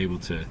to be able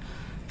to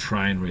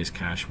try and raise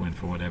cash when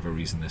for whatever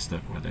reason they're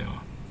stuck where they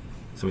are.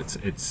 So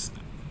it's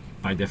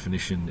by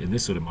definition in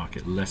this sort of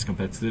market less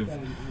competitive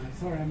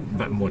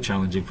but more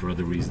challenging for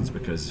other reasons,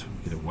 because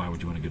why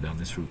would you want to go down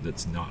this route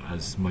that's not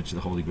as much the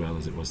holy grail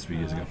as it was 3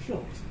 years ago?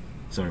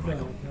 Sorry,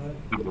 Michael.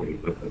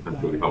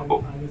 That's really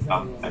helpful.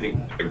 I think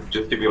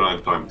just give you a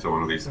of time, so I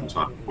want to leave some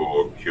time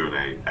for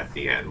Q&A at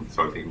the end.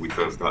 So I think we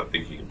first start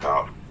thinking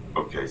about,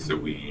 okay, so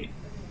we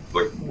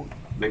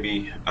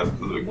maybe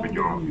when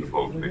you're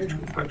involved in these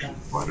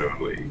transactions quite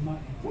early,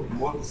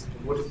 what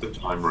does the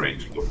time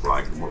range look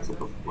like, and what's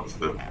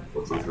the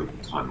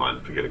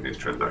timeline for getting these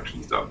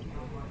transactions done?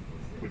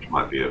 Which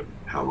might be a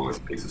how long is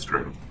a piece of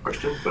string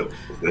question, but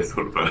there's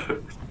sort of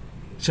a.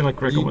 Shall I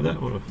crack on with that?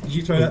 Or? Did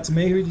you throw that to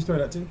me? Who did you throw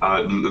that to?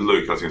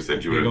 Luke, I was going to say,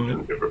 do you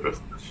want to go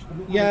first?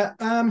 Yeah,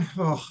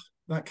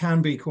 that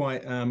can be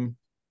quite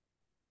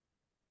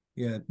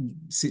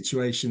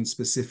situation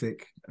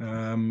specific.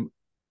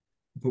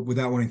 But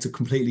without wanting to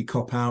completely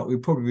cop out,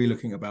 we'd probably be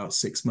looking at about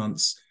 6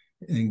 months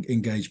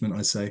engagement,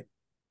 I'd say.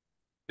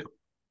 Yep.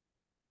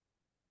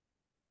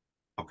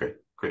 Okay,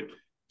 great.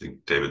 I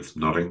think David's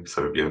nodding,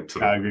 so yeah.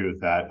 I agree with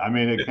that. I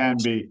mean, it can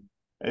be.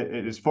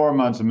 It is 4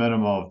 months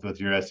minimum with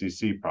your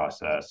SEC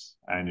process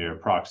and your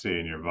proxy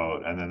and your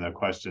vote. And then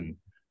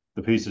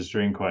the piece of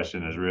string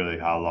question is really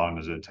how long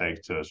does it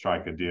take to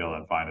strike a deal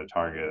and find a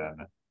target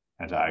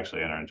and to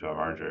actually enter into a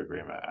merger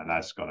agreement. And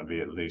that's going to be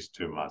at least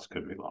 2 months,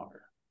 could be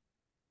longer.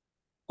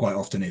 Quite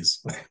often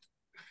is.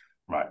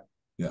 Right.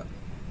 Yeah.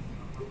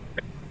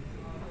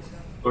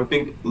 So I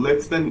think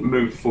let's then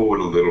move forward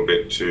a little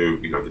bit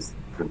to, this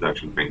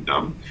transaction being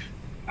done.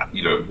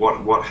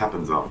 What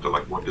happens after?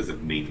 Like, what does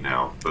it mean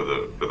now for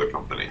the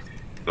company?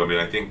 So I mean,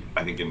 I think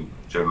in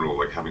general,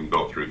 like having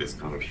got through this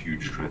kind of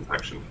huge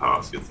transaction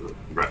task, it's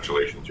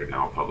congratulations, you're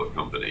now a public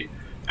company,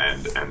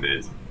 and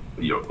there's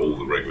all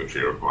the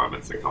regulatory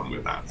requirements that come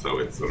with that. So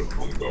it's sort of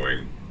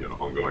ongoing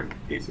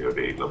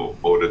PCAOB level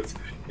audits,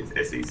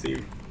 it's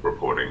SEC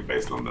reporting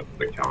based on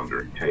the calendar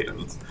and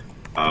cadence.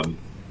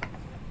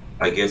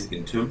 I guess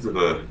in terms of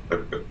a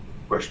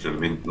question, I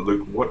mean,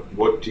 Luke,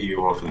 what do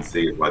you often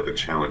see as like the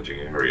challenging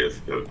areas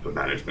for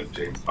management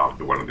teams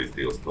after one of these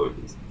deals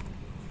closes?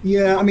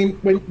 Yeah, I mean,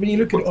 when you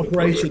look at it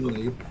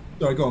operationally,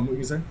 sorry, go on. What were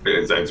you saying?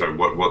 Sorry,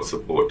 what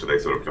support do they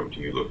sort of come to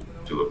you look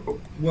for?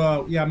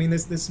 Well, yeah, I mean,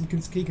 there's some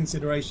key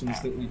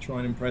considerations that we try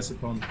and impress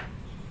upon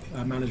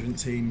management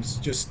teams,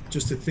 just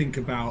to think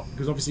about,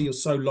 because obviously you're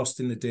so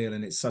lost in the deal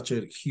and it's such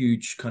a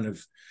huge kind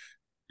of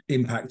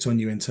impact on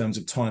you in terms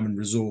of time and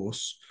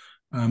resource.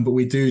 But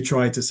we do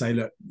try to say,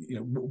 look,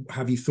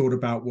 have you thought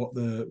about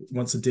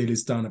once the deal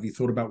is done, have you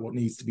thought about what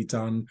needs to be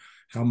done,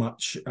 how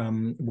much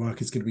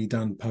work is going to be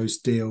done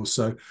post deal?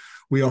 So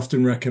we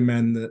often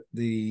recommend that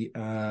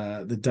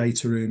the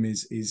data room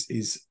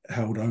is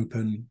held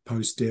open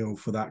post deal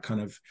for that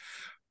kind of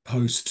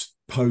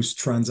post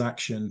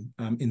transaction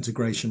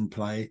integration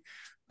play,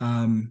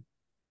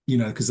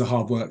 because the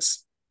hard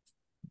work's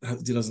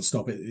it doesn't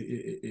stop.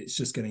 It's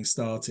just getting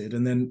started,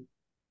 and then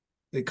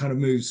it kind of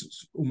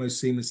moves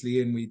almost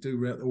seamlessly in. We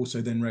do also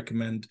then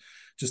recommend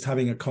just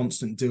having a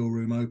constant deal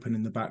room open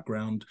in the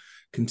background,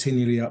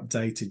 continually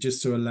updated,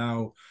 just to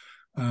allow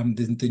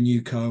the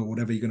new co, or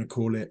whatever you're going to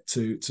call it,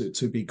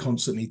 to be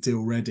constantly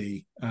deal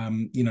ready,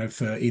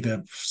 for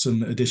either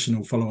some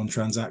additional follow-on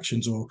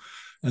transactions, or,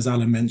 as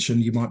Alan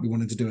mentioned, you might be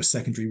wanting to do a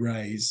secondary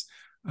raise,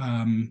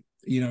 and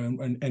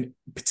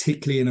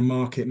particularly in a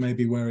market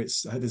maybe where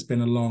there's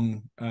been a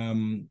long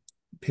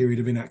period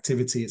of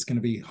inactivity, it's going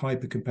to be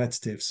hyper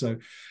competitive. So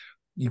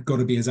you've got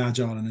to be as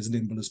agile and as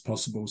nimble as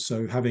possible.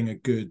 So having a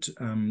good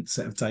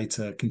set of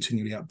data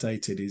continually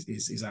updated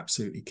is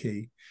absolutely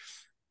key.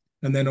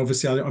 And then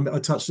obviously I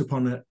touched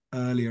upon it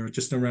earlier,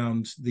 just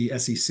around the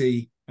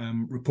SEC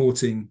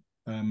reporting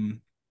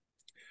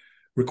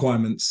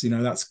requirements.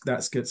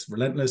 That gets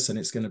relentless, and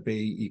it's going to be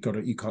you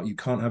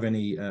can't have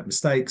any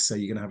mistakes. So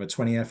you're going to have a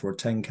 20F or a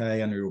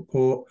 10K annual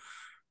report.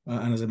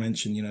 And as I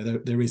mentioned,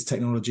 there is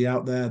technology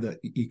out there that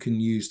you can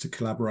use to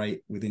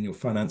collaborate within your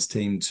finance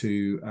team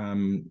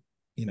to,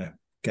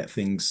 get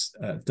things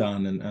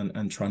done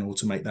and try and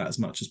automate that as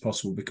much as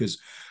possible. Because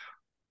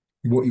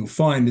what you'll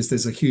find is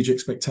there's a huge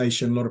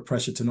expectation, a lot of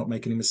pressure to not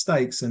make any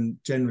mistakes, and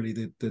generally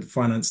the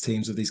finance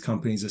teams of these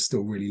companies are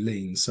still really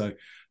lean. So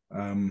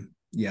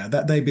yeah,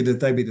 they'd be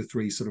the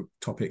three sort of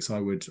topics I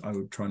would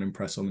try and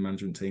impress on the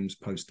management teams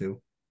post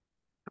deal.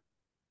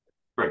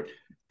 Great.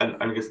 And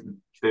I guess,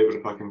 David,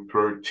 if I can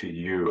throw to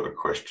you a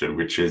question,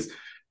 which is,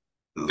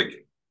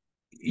 like,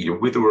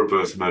 with the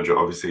reverse merger,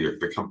 obviously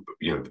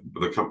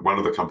one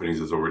of the companies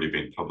has already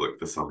been public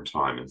for some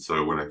time, and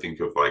so when I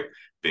think of like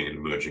being an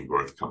emerging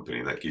growth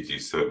company, that gives you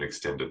certain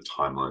extended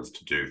timelines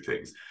to do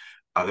things.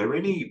 Are there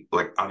any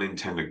like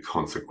unintended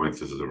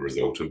consequences as a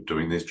result of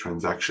doing these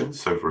transactions?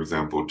 So, for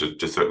example,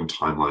 do certain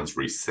timelines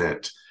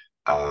reset?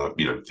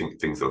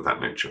 Things of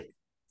that nature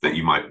that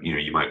you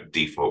might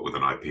default with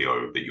an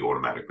IPO that you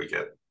automatically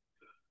get.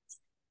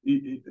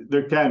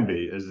 There can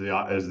be, is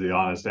the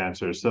honest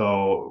answer.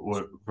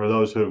 So for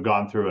those who have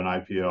gone through an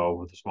IPO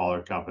with the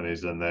smaller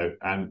companies and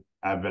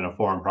have been a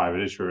foreign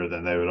private issuer,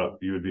 then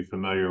you would be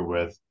familiar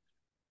with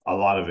a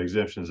lot of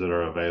exemptions that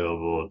are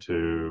available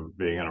to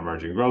being an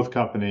emerging growth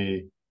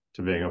company,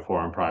 to being a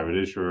foreign private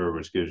issuer,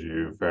 which gives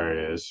you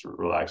various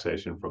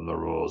relaxation from the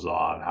rules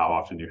on how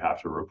often you have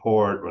to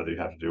report, whether you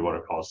have to do what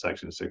are called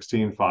Section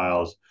 16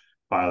 filings,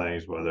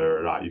 whether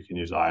or not you can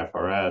use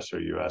IFRS or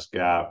US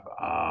GAAP,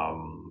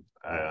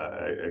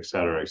 et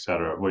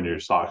cetera, when your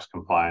SOX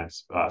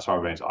compliance,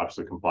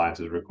 Sarbanes-Oxley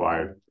compliance is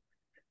required.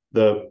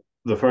 The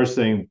first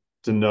thing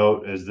to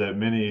note is that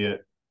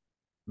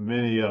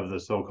many of the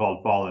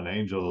so-called fallen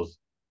angels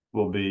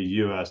will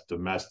be US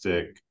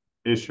domestic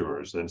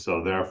issuers. And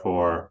so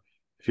therefore,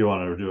 if you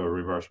want to do a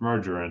reverse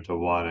merger into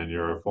one and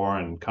you're a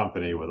foreign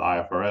company with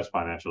IFRS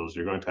financials,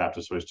 you're going to have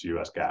to switch to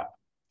US GAAP.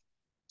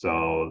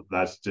 So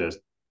that's just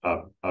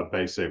a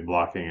basic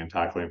blocking and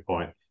tackling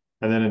point.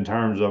 And then in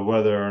terms of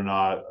whether or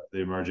not the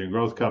emerging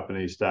growth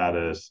company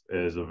status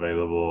is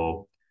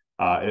available,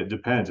 it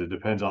depends. It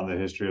depends on the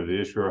history of the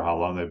issuer, how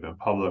long they've been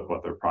public,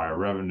 what their prior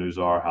revenues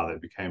are, how they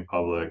became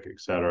public, et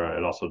cetera.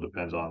 It also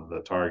depends on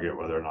the target,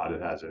 whether or not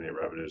it has any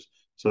revenues.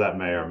 So that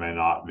may or may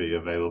not be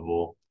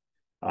available.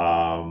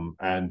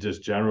 And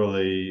just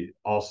generally,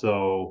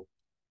 also,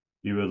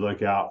 you would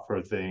look out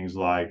for things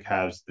like,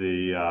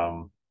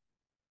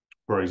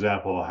 for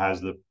example, has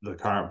the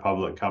current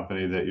public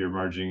company that you're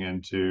merging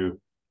into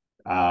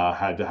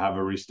had to have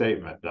a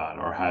restatement done,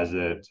 or has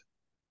it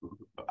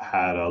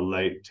had a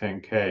late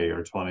 10K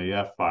or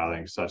 20F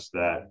filing such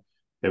that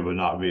it would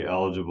not be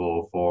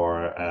eligible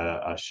for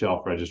a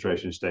shelf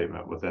registration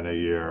statement within a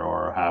year,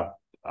 or have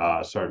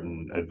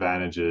certain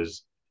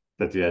advantages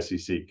that the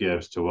SEC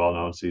gives to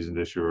well-known seasoned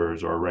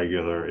issuers or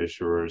regular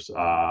issuers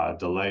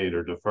delayed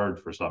or deferred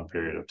for some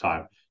period of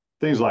time.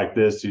 Things like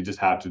this, you just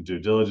have to do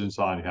diligence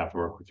on. You have to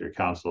work with your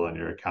counsel and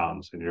your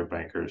accountants and your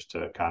bankers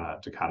to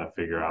kind of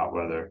figure out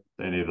whether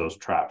any of those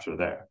traps are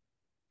there.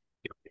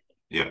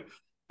 Yeah,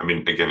 I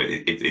mean, again,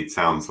 it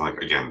sounds like,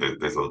 again,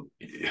 there's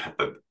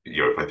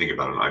if I think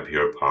about an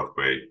IPO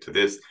pathway to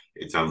this,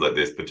 it sounds like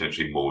there's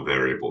potentially more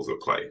variables at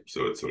play.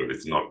 So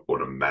it's not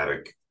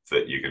automatic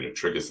that you're going to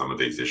trigger some of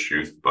these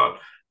issues, but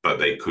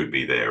they could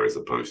be there, as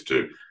opposed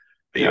to.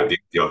 The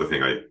other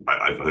thing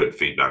I've heard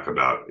feedback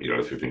about,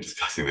 as we've been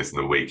discussing this in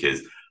the week,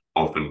 is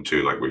often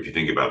too, like, if you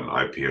think about an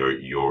IPO,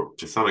 you're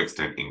to some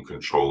extent in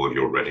control of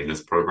your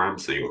readiness program.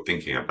 So you're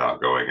thinking about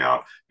going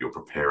out, you're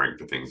preparing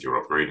for things,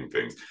 you're upgrading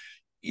things.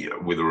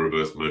 With a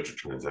reverse merger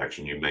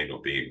transaction, you may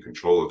not be in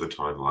control of the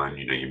timeline.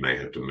 You may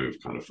have to move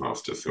kind of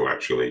faster. So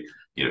actually,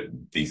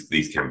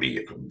 these can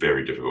be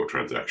very difficult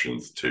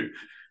transactions to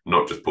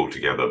not just pull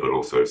together, but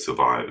also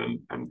survive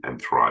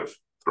and thrive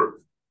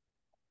through.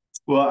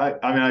 Well,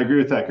 I agree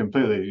with that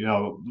completely.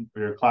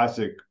 Your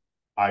classic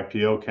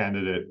IPO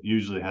candidate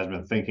usually has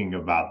been thinking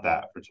about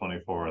that for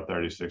 24 or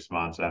 36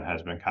 months and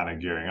has been kind of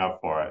gearing up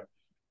for it.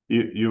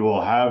 You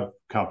will have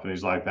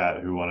companies like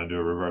that who want to do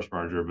a reverse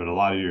merger, but a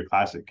lot of your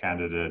classic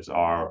candidates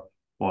are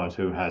ones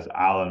who, as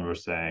Alan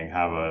was saying,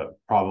 have a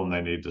problem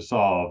they need to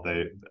solve.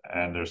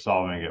 They're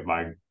solving it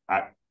by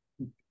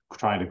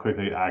trying to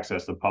quickly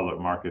access the public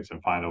markets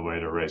and find a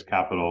way to raise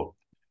capital.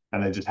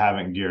 And they just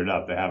haven't geared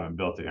up. They haven't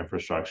built the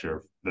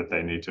infrastructure that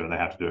they need to, and they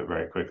have to do it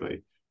very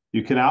quickly.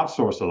 You can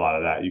outsource a lot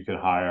of that. You can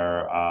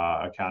hire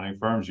accounting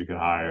firms. You can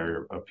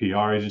hire a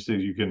PR agency.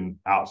 You can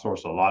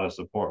outsource a lot of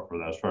support for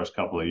those first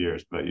couple of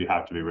years, but you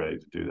have to be ready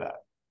to do that.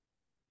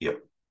 Yep.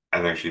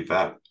 And actually,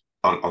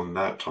 on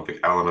that topic,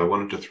 Alan, I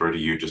wanted to throw to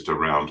you just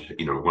around,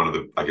 one of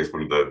the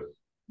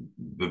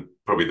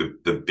probably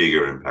the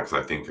bigger impacts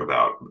I think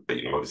about,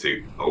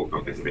 obviously all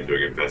companies have been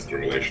doing investor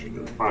relations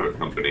as a private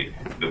company,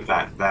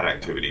 that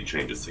activity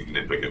changes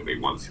significantly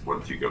once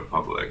you go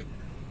public.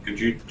 Could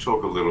you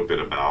talk a little bit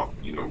about,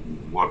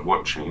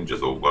 what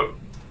changes, or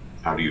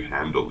how do you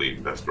handle the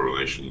investor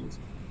relations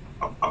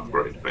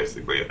upgrade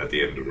basically at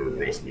the end of a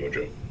reverse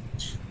merger?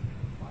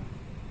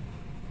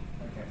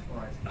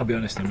 I'll be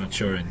honest, I'm not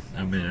sure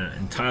I'm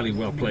entirely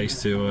well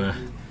placed to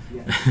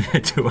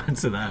to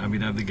answer that. I'm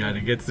the guy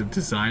that gets them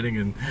to signing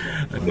and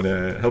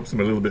helps them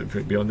a little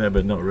bit beyond there,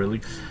 but not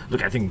really.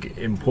 Look, I think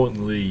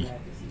importantly,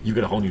 you've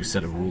got a whole new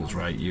set of rules,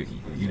 right? You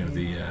know,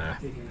 the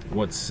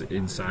what's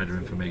insider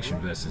information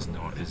versus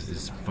not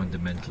is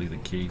fundamentally the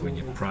key. When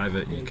you're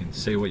private, you can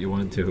say what you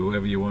want to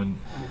whoever you want,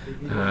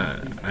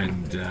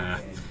 and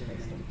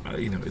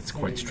you know, it's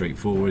quite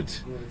straightforward.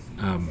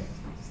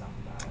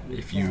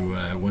 If you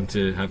want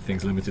to have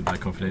things limited by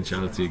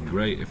confidentiality,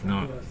 great. If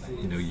not,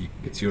 you know,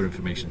 it's your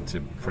information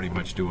to pretty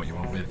much do what you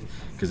want with,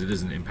 because it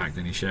doesn't impact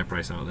any share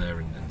price out there,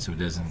 and so it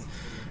doesn't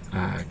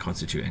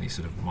constitute any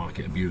sort of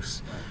market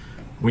abuse.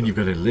 When you've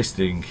got a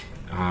listing,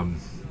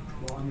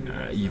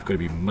 you've got to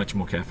be much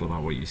more careful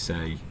about what you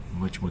say,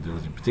 much more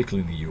diligent,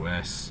 particularly in the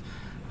US.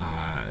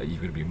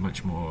 You've got to be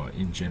much more,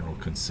 in general,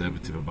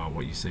 conservative about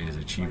what you say is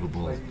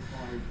achievable,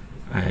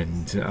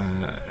 and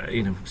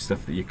you know,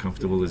 stuff that you're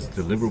comfortable is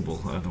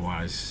deliverable.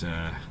 Otherwise,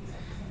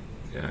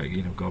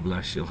 you know, God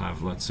bless, you'll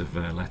have lots of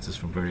letters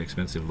from very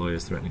expensive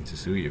lawyers threatening to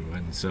sue you,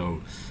 and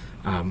so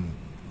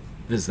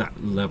there's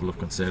that level of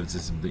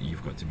conservatism that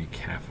you've got to be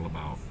careful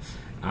about.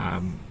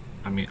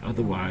 I mean,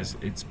 otherwise,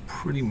 it's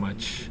pretty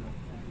much,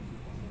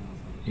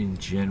 in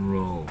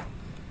general,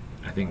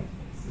 I think,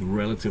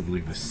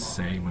 relatively the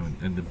same.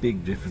 And the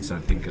big difference, I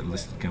think, that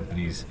listed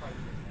companies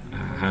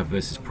have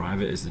versus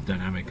private is the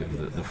dynamic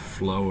of the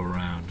flow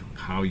around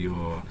how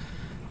your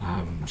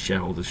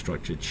shareholder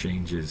structure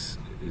changes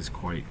is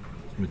quite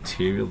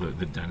material.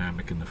 The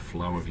dynamic and the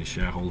flow of your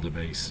shareholder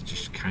base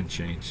just can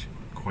change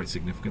quite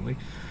significantly,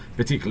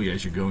 particularly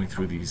as you're going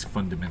through these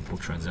fundamental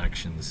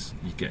transactions.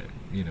 You get,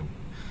 you know,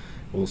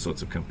 all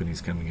sorts of companies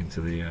coming into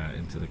the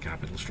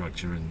capital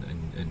structure,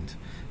 and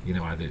you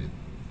know, either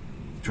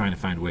trying to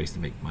find ways to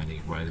make money,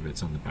 whether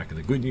it's on the back of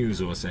the good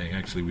news or saying,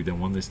 actually, we don't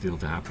want this deal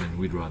to happen,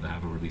 we'd rather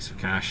have a release of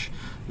cash.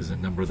 There's a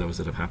number of those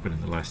that have happened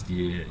in the last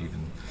year,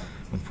 even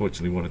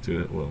unfortunately one or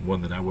two, well,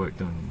 one that I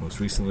worked on most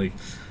recently.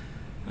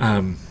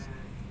 And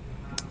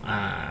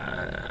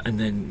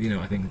then, you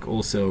know, I think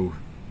also,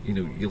 you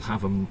know, you'll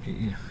have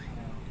you know,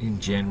 in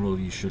general,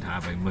 you should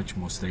have a much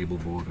more stable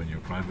board when you're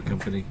a private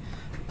company.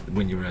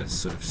 When you're a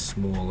sort of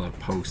smaller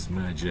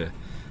post-merger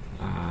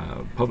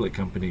public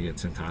company,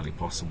 it's entirely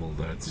possible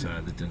that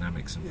the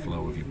dynamics and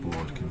flow of your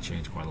board can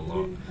change quite a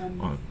lot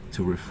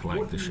to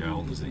reflect the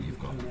shareholders that you've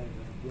got.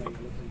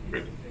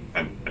 Great.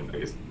 And I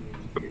guess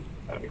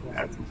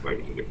add some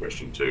flavor to the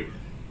question too.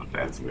 Not to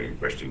answer the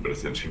question, but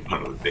essentially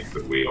one of the things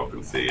that we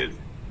often see is,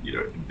 you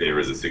know, there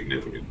is a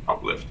significant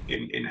uplift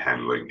in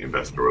handling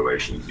investor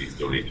relations. You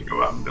still need to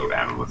go out and build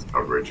analyst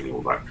coverage and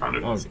all that kind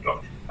of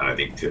stuff. And I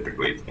think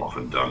typically it's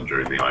often done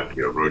during the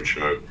IPO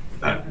roadshow.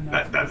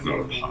 That's not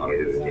a part of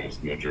a reverse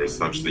merger as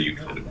such, that you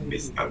kind of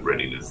miss that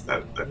readiness,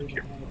 that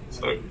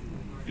so, you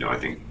know, I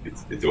think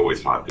it's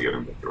always hard to get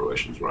investor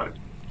relations right.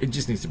 It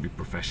just needs to be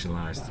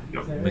professionalized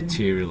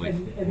materially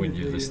when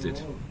you're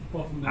listed.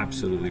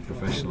 Absolutely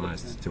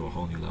professionalized to a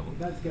whole new level.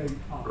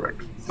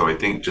 Correct. So I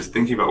think, just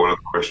thinking about one of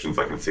the questions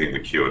I can see in the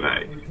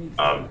Q&A,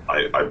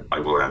 I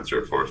will answer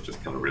it for us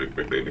just kind of really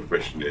quickly. The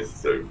question is,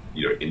 so,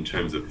 you know, in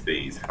terms of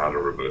fees, how do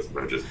reverse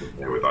mergers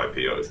compare with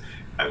IPOs?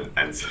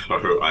 And so I'll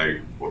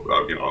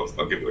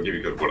give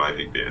you what I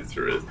think the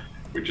answer is,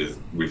 which is,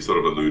 we've sort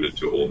of alluded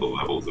to all the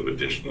levels of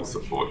additional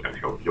support and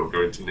help you're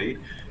going to need.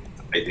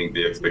 I think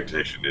the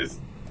expectation is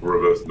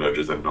reverse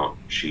mergers are not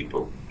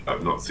cheaper,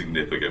 not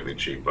significantly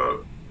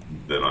cheaper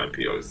than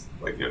IPOs.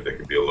 Like, you know, there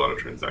could be a lot of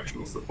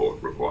transactional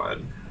support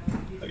required.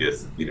 I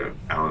guess, you know,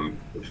 Alan,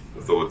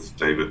 thoughts,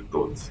 David,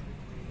 thoughts,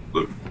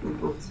 Luke,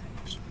 thoughts?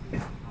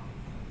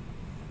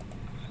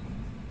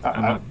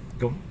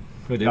 Go.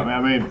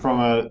 I mean, from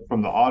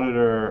the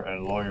auditor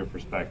and lawyer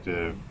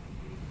perspective,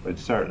 I'd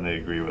certainly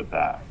agree with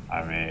that.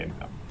 I mean,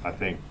 I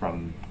think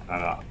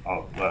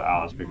I'll let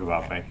Alan speak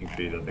about banking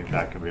fees. I think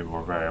that can be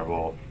more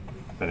variable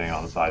depending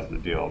on the size of the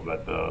deal,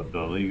 but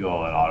the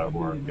legal and audit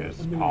work is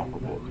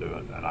comparable to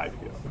an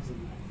IPO.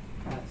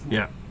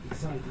 Yeah.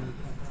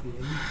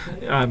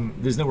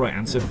 There's no right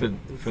answer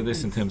for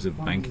this in terms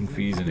of banking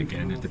fees, and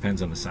again, it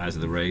depends on the size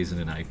of the raise in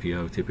an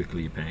IPO.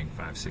 Typically, you're paying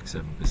 5, 6,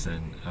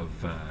 7% of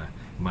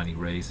money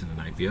raised in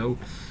an IPO.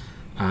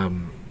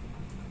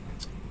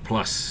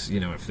 Plus, you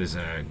know, if there's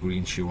a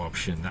green shoe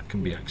option, that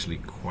can be actually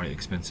quite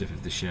expensive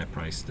if the share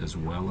price does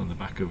well on the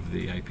back of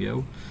the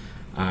IPO.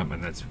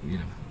 And that's, you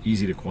know,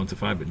 easy to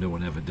quantify, but no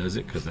one ever does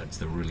it because that's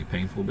the really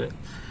painful bit.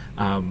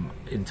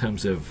 In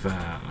terms of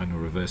on a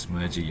reverse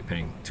merger, you're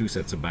paying 2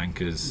 sets of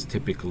bankers,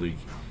 typically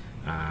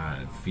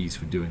fees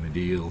for doing the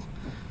deal,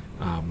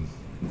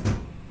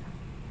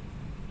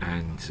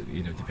 and,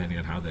 you know, depending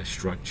on how they're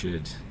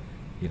structured,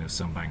 you know,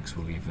 some banks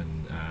will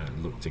even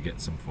look to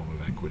get some form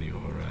of equity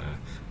or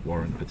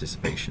warrant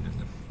participation in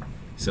them.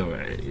 So,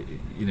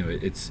 you know,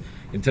 it's,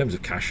 in terms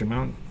of cash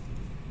amount,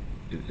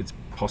 it's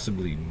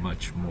possibly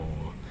much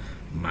more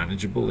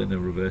manageable in a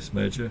reverse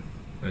merger,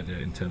 but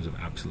in terms of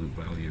absolute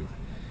value,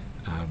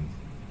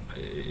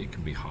 it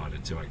can be harder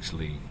to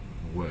actually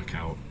work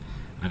out.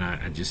 And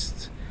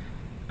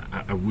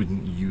I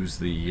wouldn't use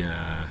the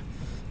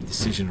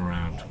decision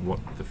around what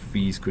the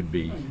fees could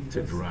be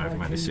to drive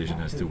my decision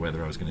as to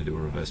whether I was going to do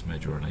a reverse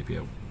merger or an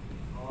IPO.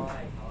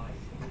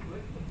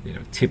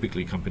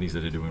 typically companies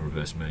that are doing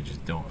reverse mergers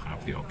don't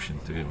have the option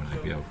to do an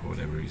IPO for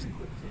whatever reason.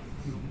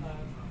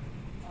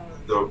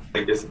 So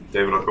I guess,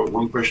 David, I've got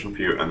one question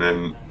for you, and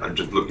then I'm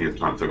just looking at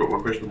time. So I've got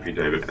one question for you,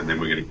 David, and then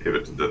we're going to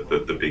pivot to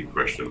the big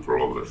question for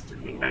all of us to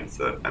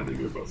answer, and then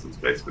we've got some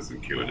space for some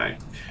Q&A.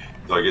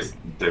 So I guess,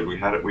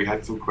 David, we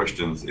had some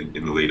questions in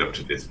the lead up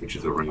to this, which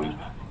is around,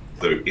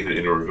 so in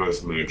a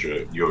reverse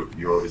merger,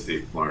 you're obviously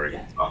acquiring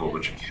a whole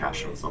bunch of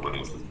cash on someone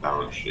else's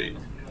balance sheet.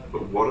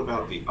 But what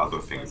about the other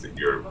things that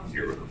you're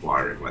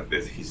acquiring? Like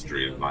there's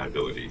history and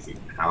liabilities, and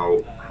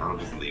how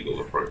does legal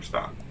approach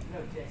that?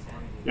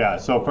 Yeah,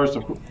 so first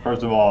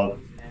of all,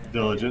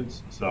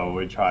 diligence. So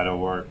we try to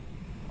work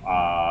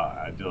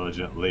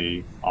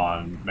diligently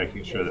on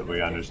making sure that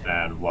we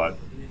understand what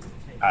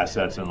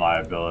assets and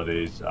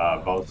liabilities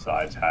both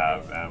sides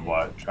have and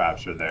what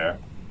traps are there.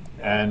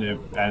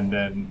 And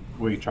then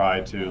we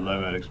try to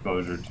limit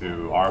exposure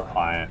to our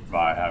client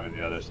by having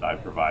the other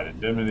side provide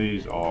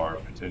indemnities or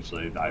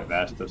potentially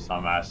divest of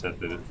some asset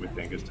that we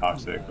think is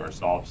toxic or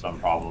solve some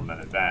problem in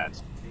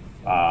advance.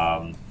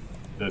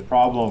 The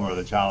problem or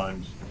the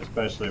challenge,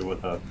 especially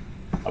with a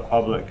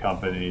public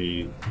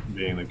company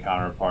being the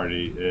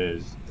counterparty,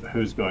 is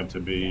who's going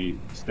to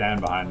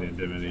stand behind the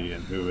indemnity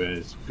and who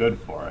is good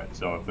for it.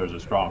 So if there's a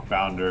strong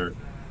founder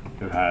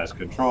who has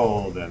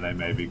control, then they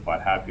may be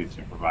quite happy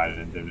to provide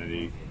an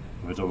indemnity.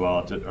 If it's a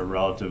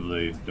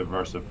relatively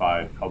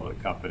diversified public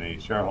company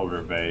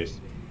shareholder base,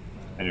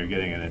 and you're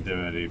getting an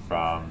indemnity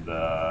from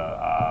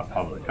the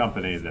public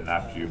company, then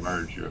after you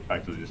merge, you're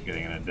effectively just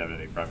getting an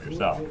indemnity from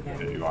yourself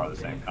because you are the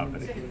same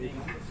company.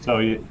 So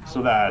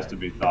that has to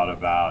be thought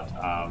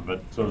about.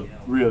 But so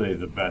really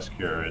the best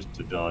cure is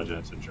to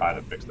diligence and try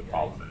to fix the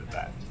problem in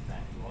advance.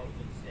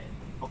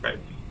 Okay.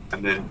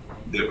 And then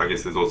I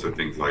guess there's also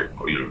things like,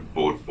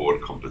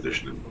 board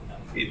composition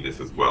in this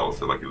as well.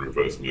 So like in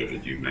reverse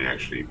mergers, you may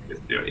actually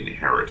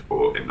inherit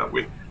or end up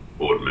with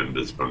board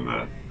members from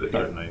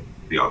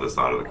the other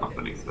side of the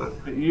company. So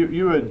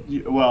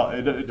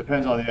it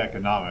depends on the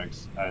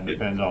economics and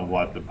depends on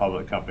what the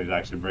public company is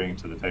actually bringing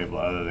to the table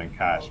other than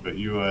cash. But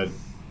you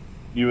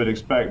would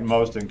expect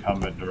most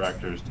incumbent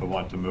directors to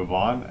want to move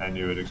on, and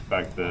you would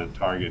expect the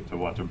target to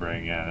want to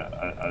bring in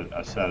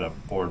a set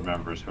of board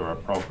members who are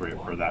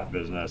appropriate for that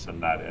business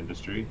and that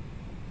industry.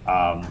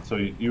 So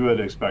you would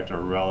expect a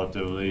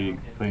relatively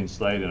clean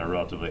slate and a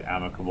relatively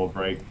amicable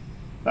break.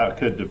 That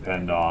could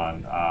depend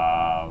on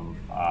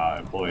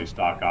employee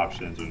stock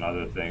options and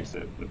other things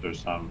that there's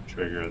some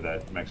trigger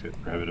that makes it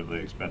prohibitively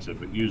expensive.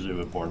 But usually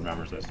with board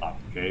members, that's not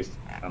the case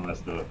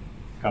unless the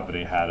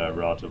company had a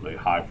relatively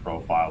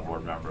high-profile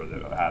board member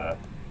that had a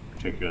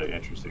particularly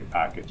interesting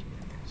package.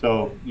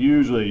 So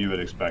usually you would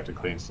expect a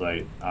clean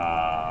slate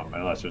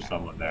unless there's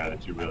someone there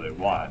that you really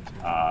want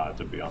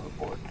to be on the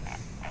board.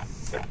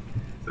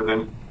 So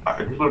then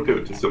I just want to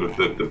pivot to sort of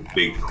the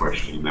big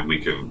question, and then we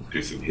can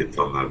do some hits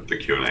on the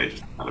Q&A,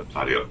 just to kind of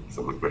tidy up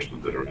some of the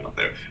questions that are out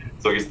there.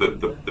 So I guess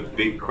the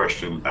big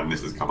question, and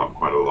this has come up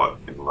quite a lot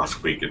in the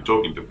last week in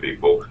talking to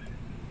people,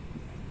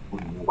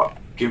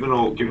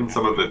 given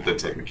some of the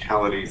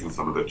technicalities and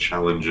some of the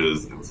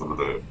challenges and some of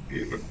the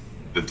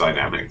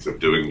dynamics of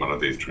doing one of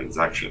these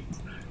transactions,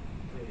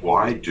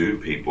 why do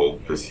people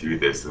pursue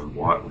this, and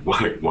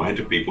why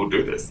do people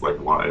do this? Like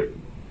why?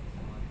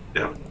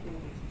 Yeah.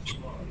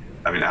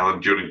 I mean, Alan,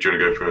 do you want to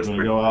go first?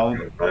 You go,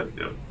 Alan?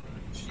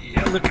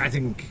 Yeah, look, I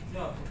think,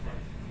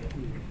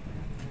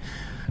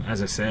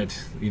 as I said,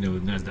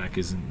 NASDAQ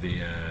isn't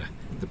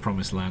the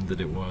promised land that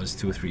it was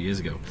 2 or 3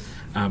 years ago.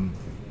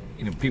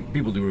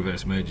 People do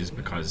reverse mergers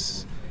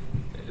because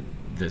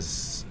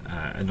there's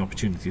an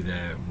opportunity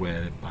there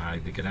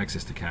whereby they get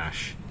access to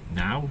cash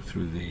now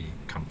through the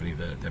company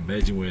that they're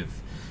merging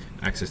with,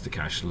 access to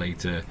cash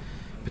later,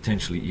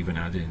 potentially even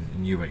add in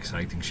new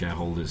exciting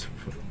shareholders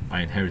by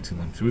inheriting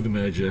them through the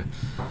merger.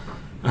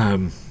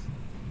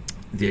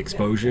 The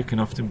exposure can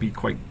often be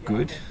quite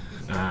good.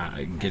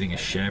 Getting a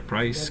share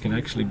price can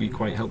actually be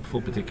quite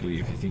helpful, particularly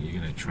if you think you're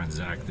going to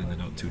transact in the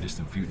not too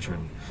distant future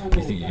and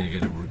you think you're going to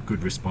get a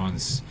good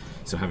response.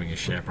 So having a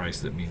share price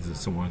that means that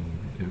someone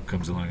who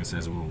comes along and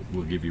says,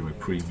 we'll give you a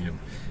premium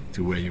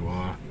to where you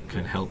are,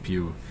 can help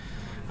you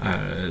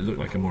look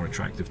like a more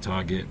attractive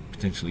target,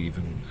 potentially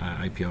even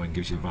IPOing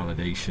gives you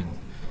validation.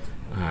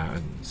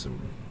 And so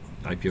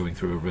IPOing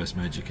through a reverse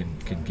merger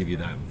can give you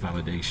that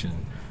validation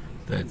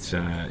that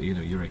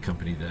you're a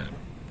company that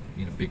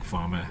big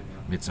pharma,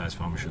 mid-sized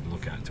pharma should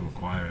look at to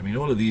acquire. I mean,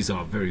 all of these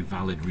are very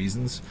valid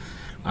reasons.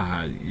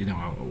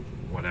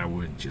 What I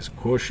would just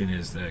caution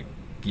is that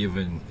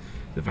given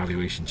the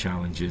valuation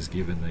challenges,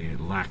 given the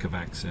lack of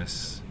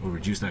access or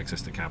reduced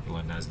access to capital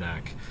on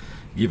NASDAQ,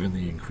 given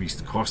the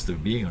increased cost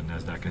of being on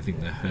NASDAQ, I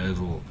think the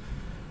hurdle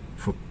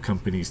for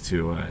companies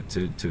to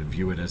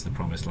view it as the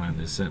promised land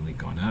has certainly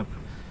gone up.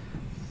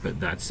 But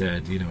that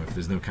said, if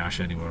there's no cash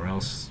anywhere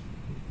else,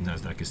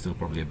 NASDAQ is still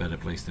probably a better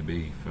place to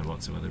be for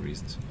lots of other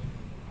reasons.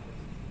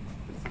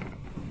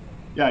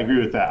 Yeah, I agree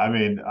with that. I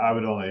mean, I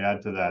would only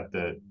add to that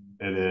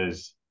it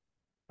is,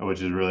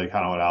 which is really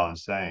kind of what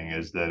Alan's saying,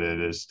 is that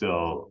it is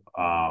still,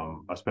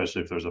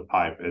 especially if there's a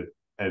pipe,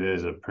 it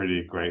is a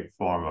pretty great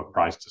form of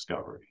price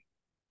discovery.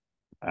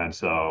 And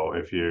so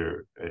if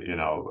you're, you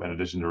know, in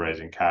addition to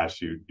raising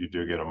cash, you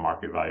do get a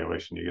market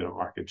valuation, you get a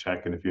market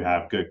check. And if you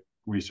have good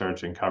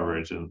research and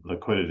coverage and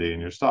liquidity in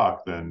your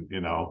stock, then, you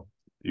know,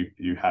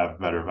 you have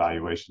better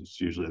valuations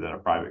usually than a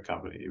private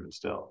company, even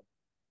still.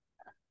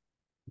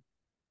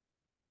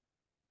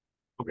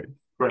 Okay,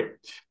 great.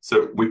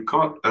 So we've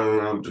got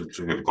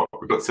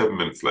 7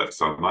 minutes left,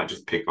 so I might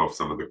just pick off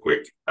some of the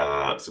quick,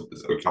 a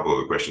couple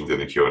of the questions in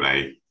the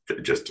Q&A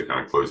just to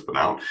kind of close them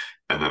out,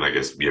 and then I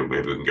guess maybe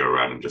we can go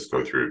around and just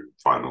go through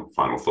final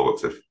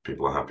thoughts if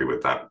people are happy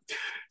with that.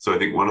 So I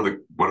think one of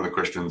the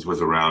questions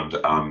was around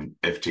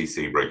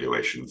FTC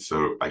regulations.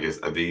 So I guess,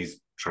 are these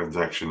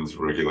transactions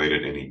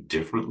regulated any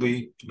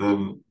differently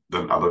than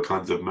other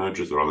kinds of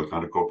mergers or other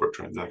kind of corporate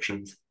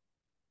transactions?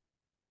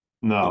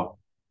 No.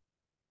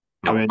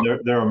 I mean,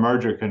 there are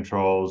merger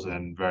controls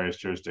in various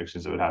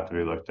jurisdictions that would have to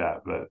be looked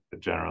at, but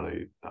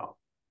generally, no.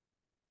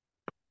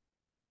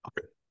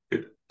 Okay,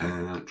 good.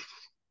 And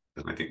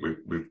I think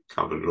we've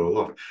covered it all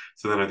off.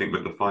 So then I think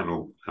with the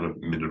final kind of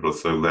minute or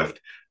so left,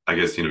 I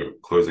guess, you know,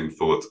 closing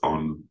thoughts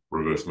on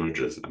reverse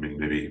mergers. I mean,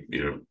 maybe,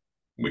 you know,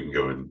 we can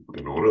go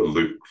in order.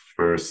 Luke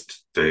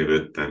first,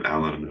 David, then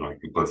Alan, and then I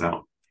can close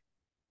out.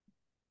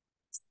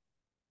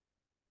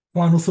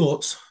 Final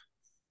thoughts.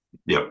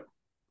 Yep.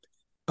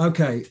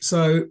 Okay,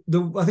 so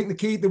I think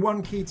the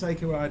one key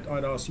takeaway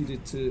I'd ask you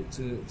to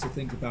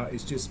think about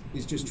is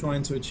just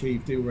trying to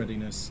achieve deal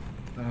readiness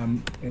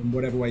in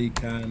whatever way you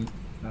can.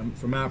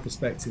 From our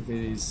perspective, it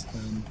is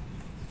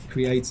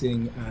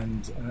creating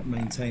and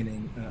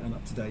maintaining an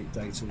up-to-date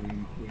data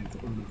room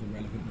with all of the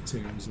relevant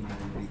materials and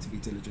ready to be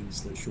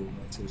diligenced at short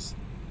notice.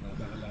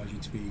 That allows you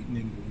to be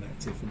nimble and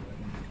active in the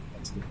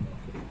competitive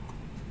market.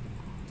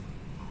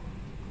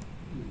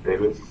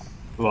 David?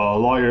 Well, a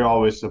lawyer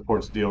always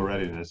supports deal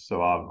readiness,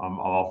 so I'm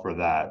all for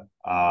that.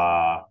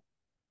 I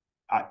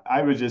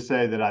would just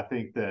say that I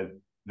think that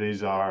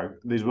these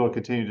will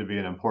continue to be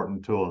an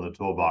important tool in the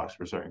toolbox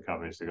for certain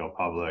companies to go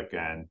public,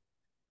 and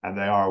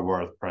they are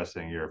worth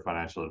pressing your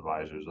financial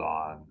advisors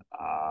on,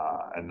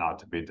 and not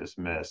to be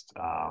dismissed,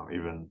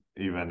 even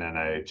in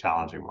a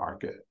challenging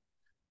market.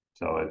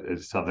 So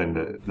it's something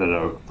that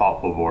a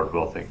thoughtful board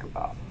will think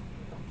about.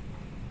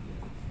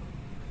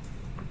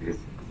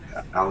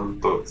 Alan,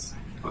 thoughts?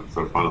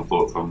 So final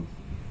thoughts on?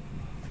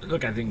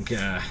 Look, I think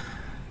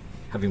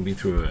having been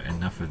through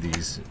enough of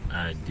these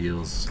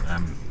deals,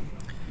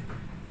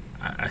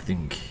 I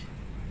think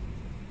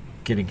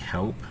getting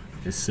help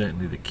is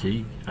certainly the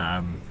key.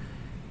 I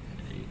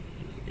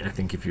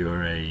think if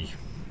you're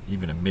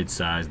even a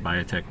mid-sized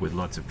biotech with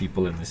lots of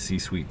people in the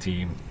C-suite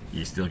team,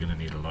 you're still going to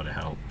need a lot of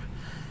help.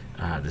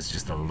 There's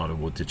just a lot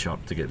of wood to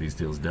chop to get these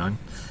deals done.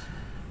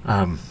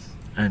 And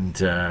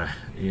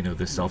you know,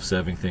 the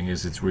self-serving thing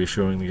is it's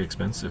reassuringly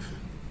expensive.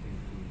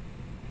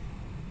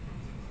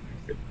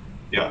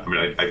 Yeah, I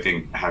mean, I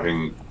think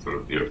having sort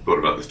of, you know, thought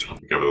about this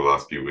topic over the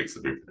last few weeks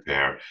as we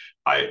prepare,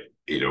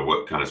 you know,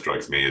 what kind of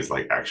strikes me is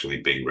like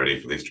actually being ready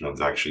for these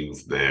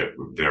transactions. They're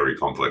very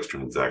complex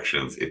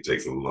transactions. It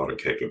takes a lot of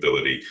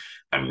capability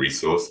and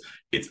resource.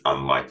 It's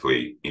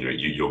unlikely, you know,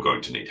 you're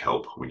going to need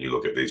help when you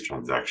look at these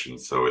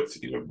transactions. So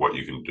it's, you know, what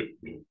you can do,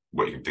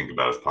 what you can think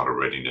about as part of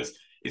readiness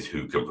is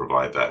who can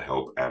provide that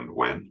help and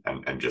when,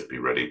 and just be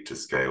ready to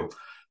scale.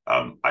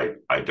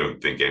 I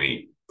don't think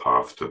any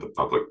path to the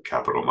public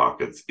capital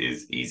markets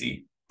is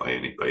easy by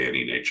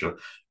any nature.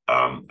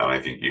 And I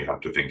think you have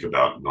to think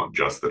about not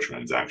just the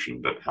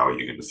transaction, but how are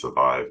you going to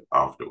survive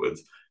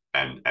afterwards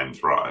and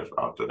thrive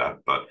after that.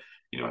 But,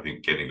 you know, I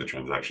think getting the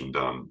transaction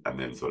done and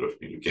then sort of,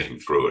 you know, getting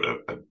through it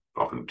are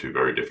often two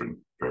very,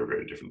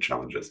 very different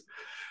challenges.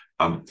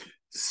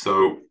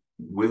 So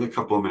with a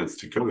couple of minutes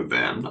to go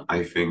then,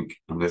 I think,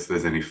 unless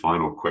there's any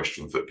final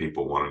questions that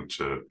people wanted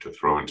to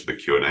throw into the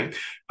Q&A,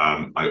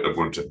 I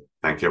want to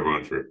thank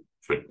everyone for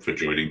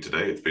joining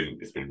today. It's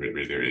been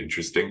really, really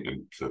interesting,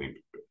 and so I think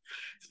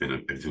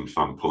it's been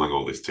fun pulling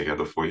all this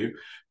together for you.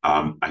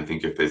 I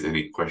think if there's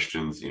any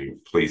questions, you know,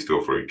 please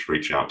feel free to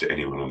reach out to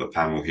anyone on the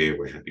panel here.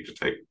 We're happy to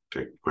take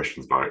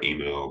questions via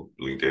email,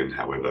 LinkedIn,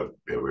 however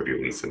you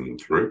want to send them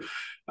through.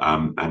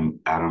 And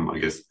Adam, I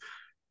guess,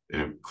 you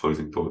know,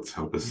 closing thoughts,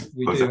 help us.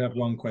 We do have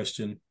one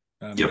question,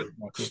 yep.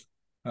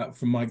 Michael,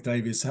 from Mike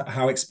Davies.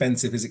 How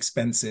expensive is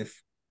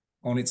expensive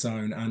on its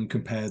own and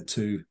compared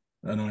to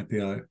an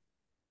IPO?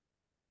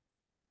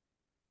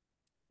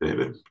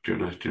 David, do you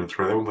want to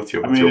throw that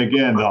one?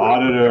 Again, the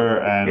auditor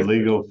and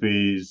legal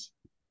fees.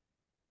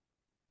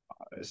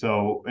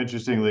 So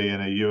interestingly, in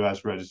a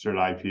U.S. registered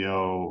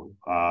IPO,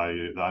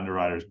 the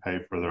underwriters pay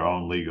for their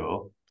own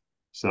legal.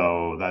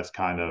 So that's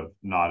kind of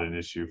not an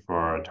issue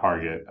for a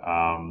target.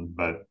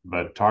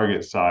 But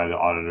target side,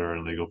 auditor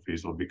and legal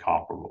fees will be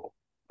comparable.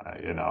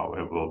 You know,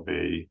 it will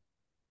be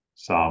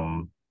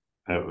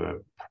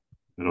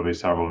it'll be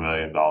several $1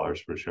 million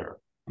for sure.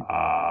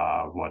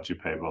 Once you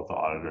pay both the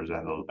auditors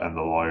and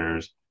the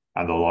lawyers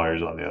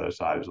on the other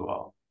side as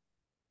well.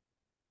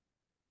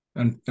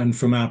 And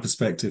from our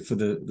perspective, for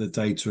the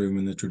data room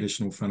and the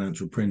traditional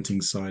financial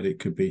printing side, it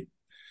could be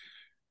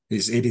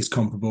it is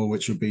comparable,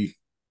 which would be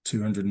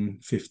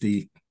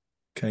 250k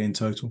in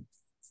total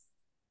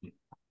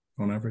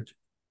on average.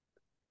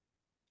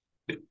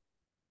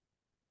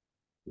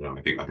 Yeah,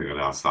 I think on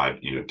our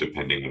side,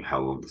 depending on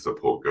how long the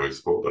support goes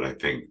for, but I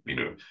think,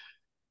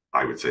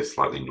 I would say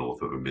slightly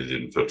north of $1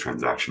 million for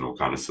transactional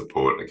kind of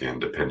support. Again,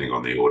 depending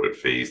on the audit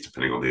fees,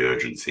 depending on the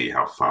urgency,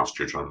 how fast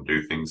you're trying to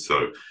do things.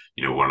 So,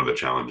 one of the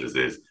challenges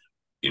is,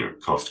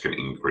 cost can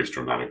increase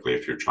dramatically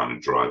if you're trying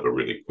to drive a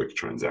really quick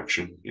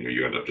transaction.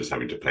 You end up just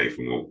having to pay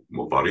for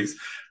more bodies.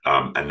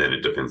 And then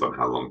it depends on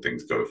how long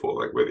things go for,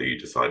 like whether you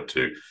decide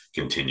to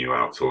continue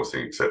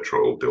outsourcing, et cetera,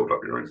 or build up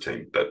your own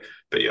team. But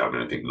yeah,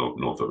 I think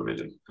north of $1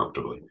 million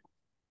comfortably.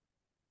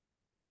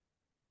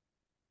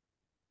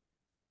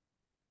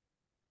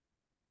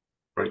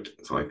 Great.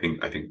 So I think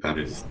that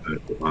is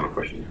the final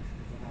question.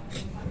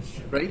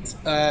 Great.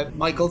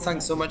 Michael,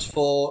 thanks so much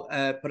for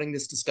putting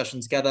this discussion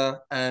together,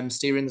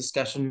 steering the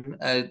discussion.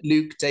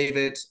 Luke,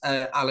 David,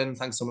 Alan,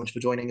 thanks so much for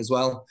joining as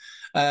well.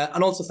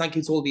 And also thank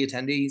you to all the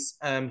attendees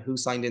who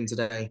signed in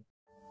today.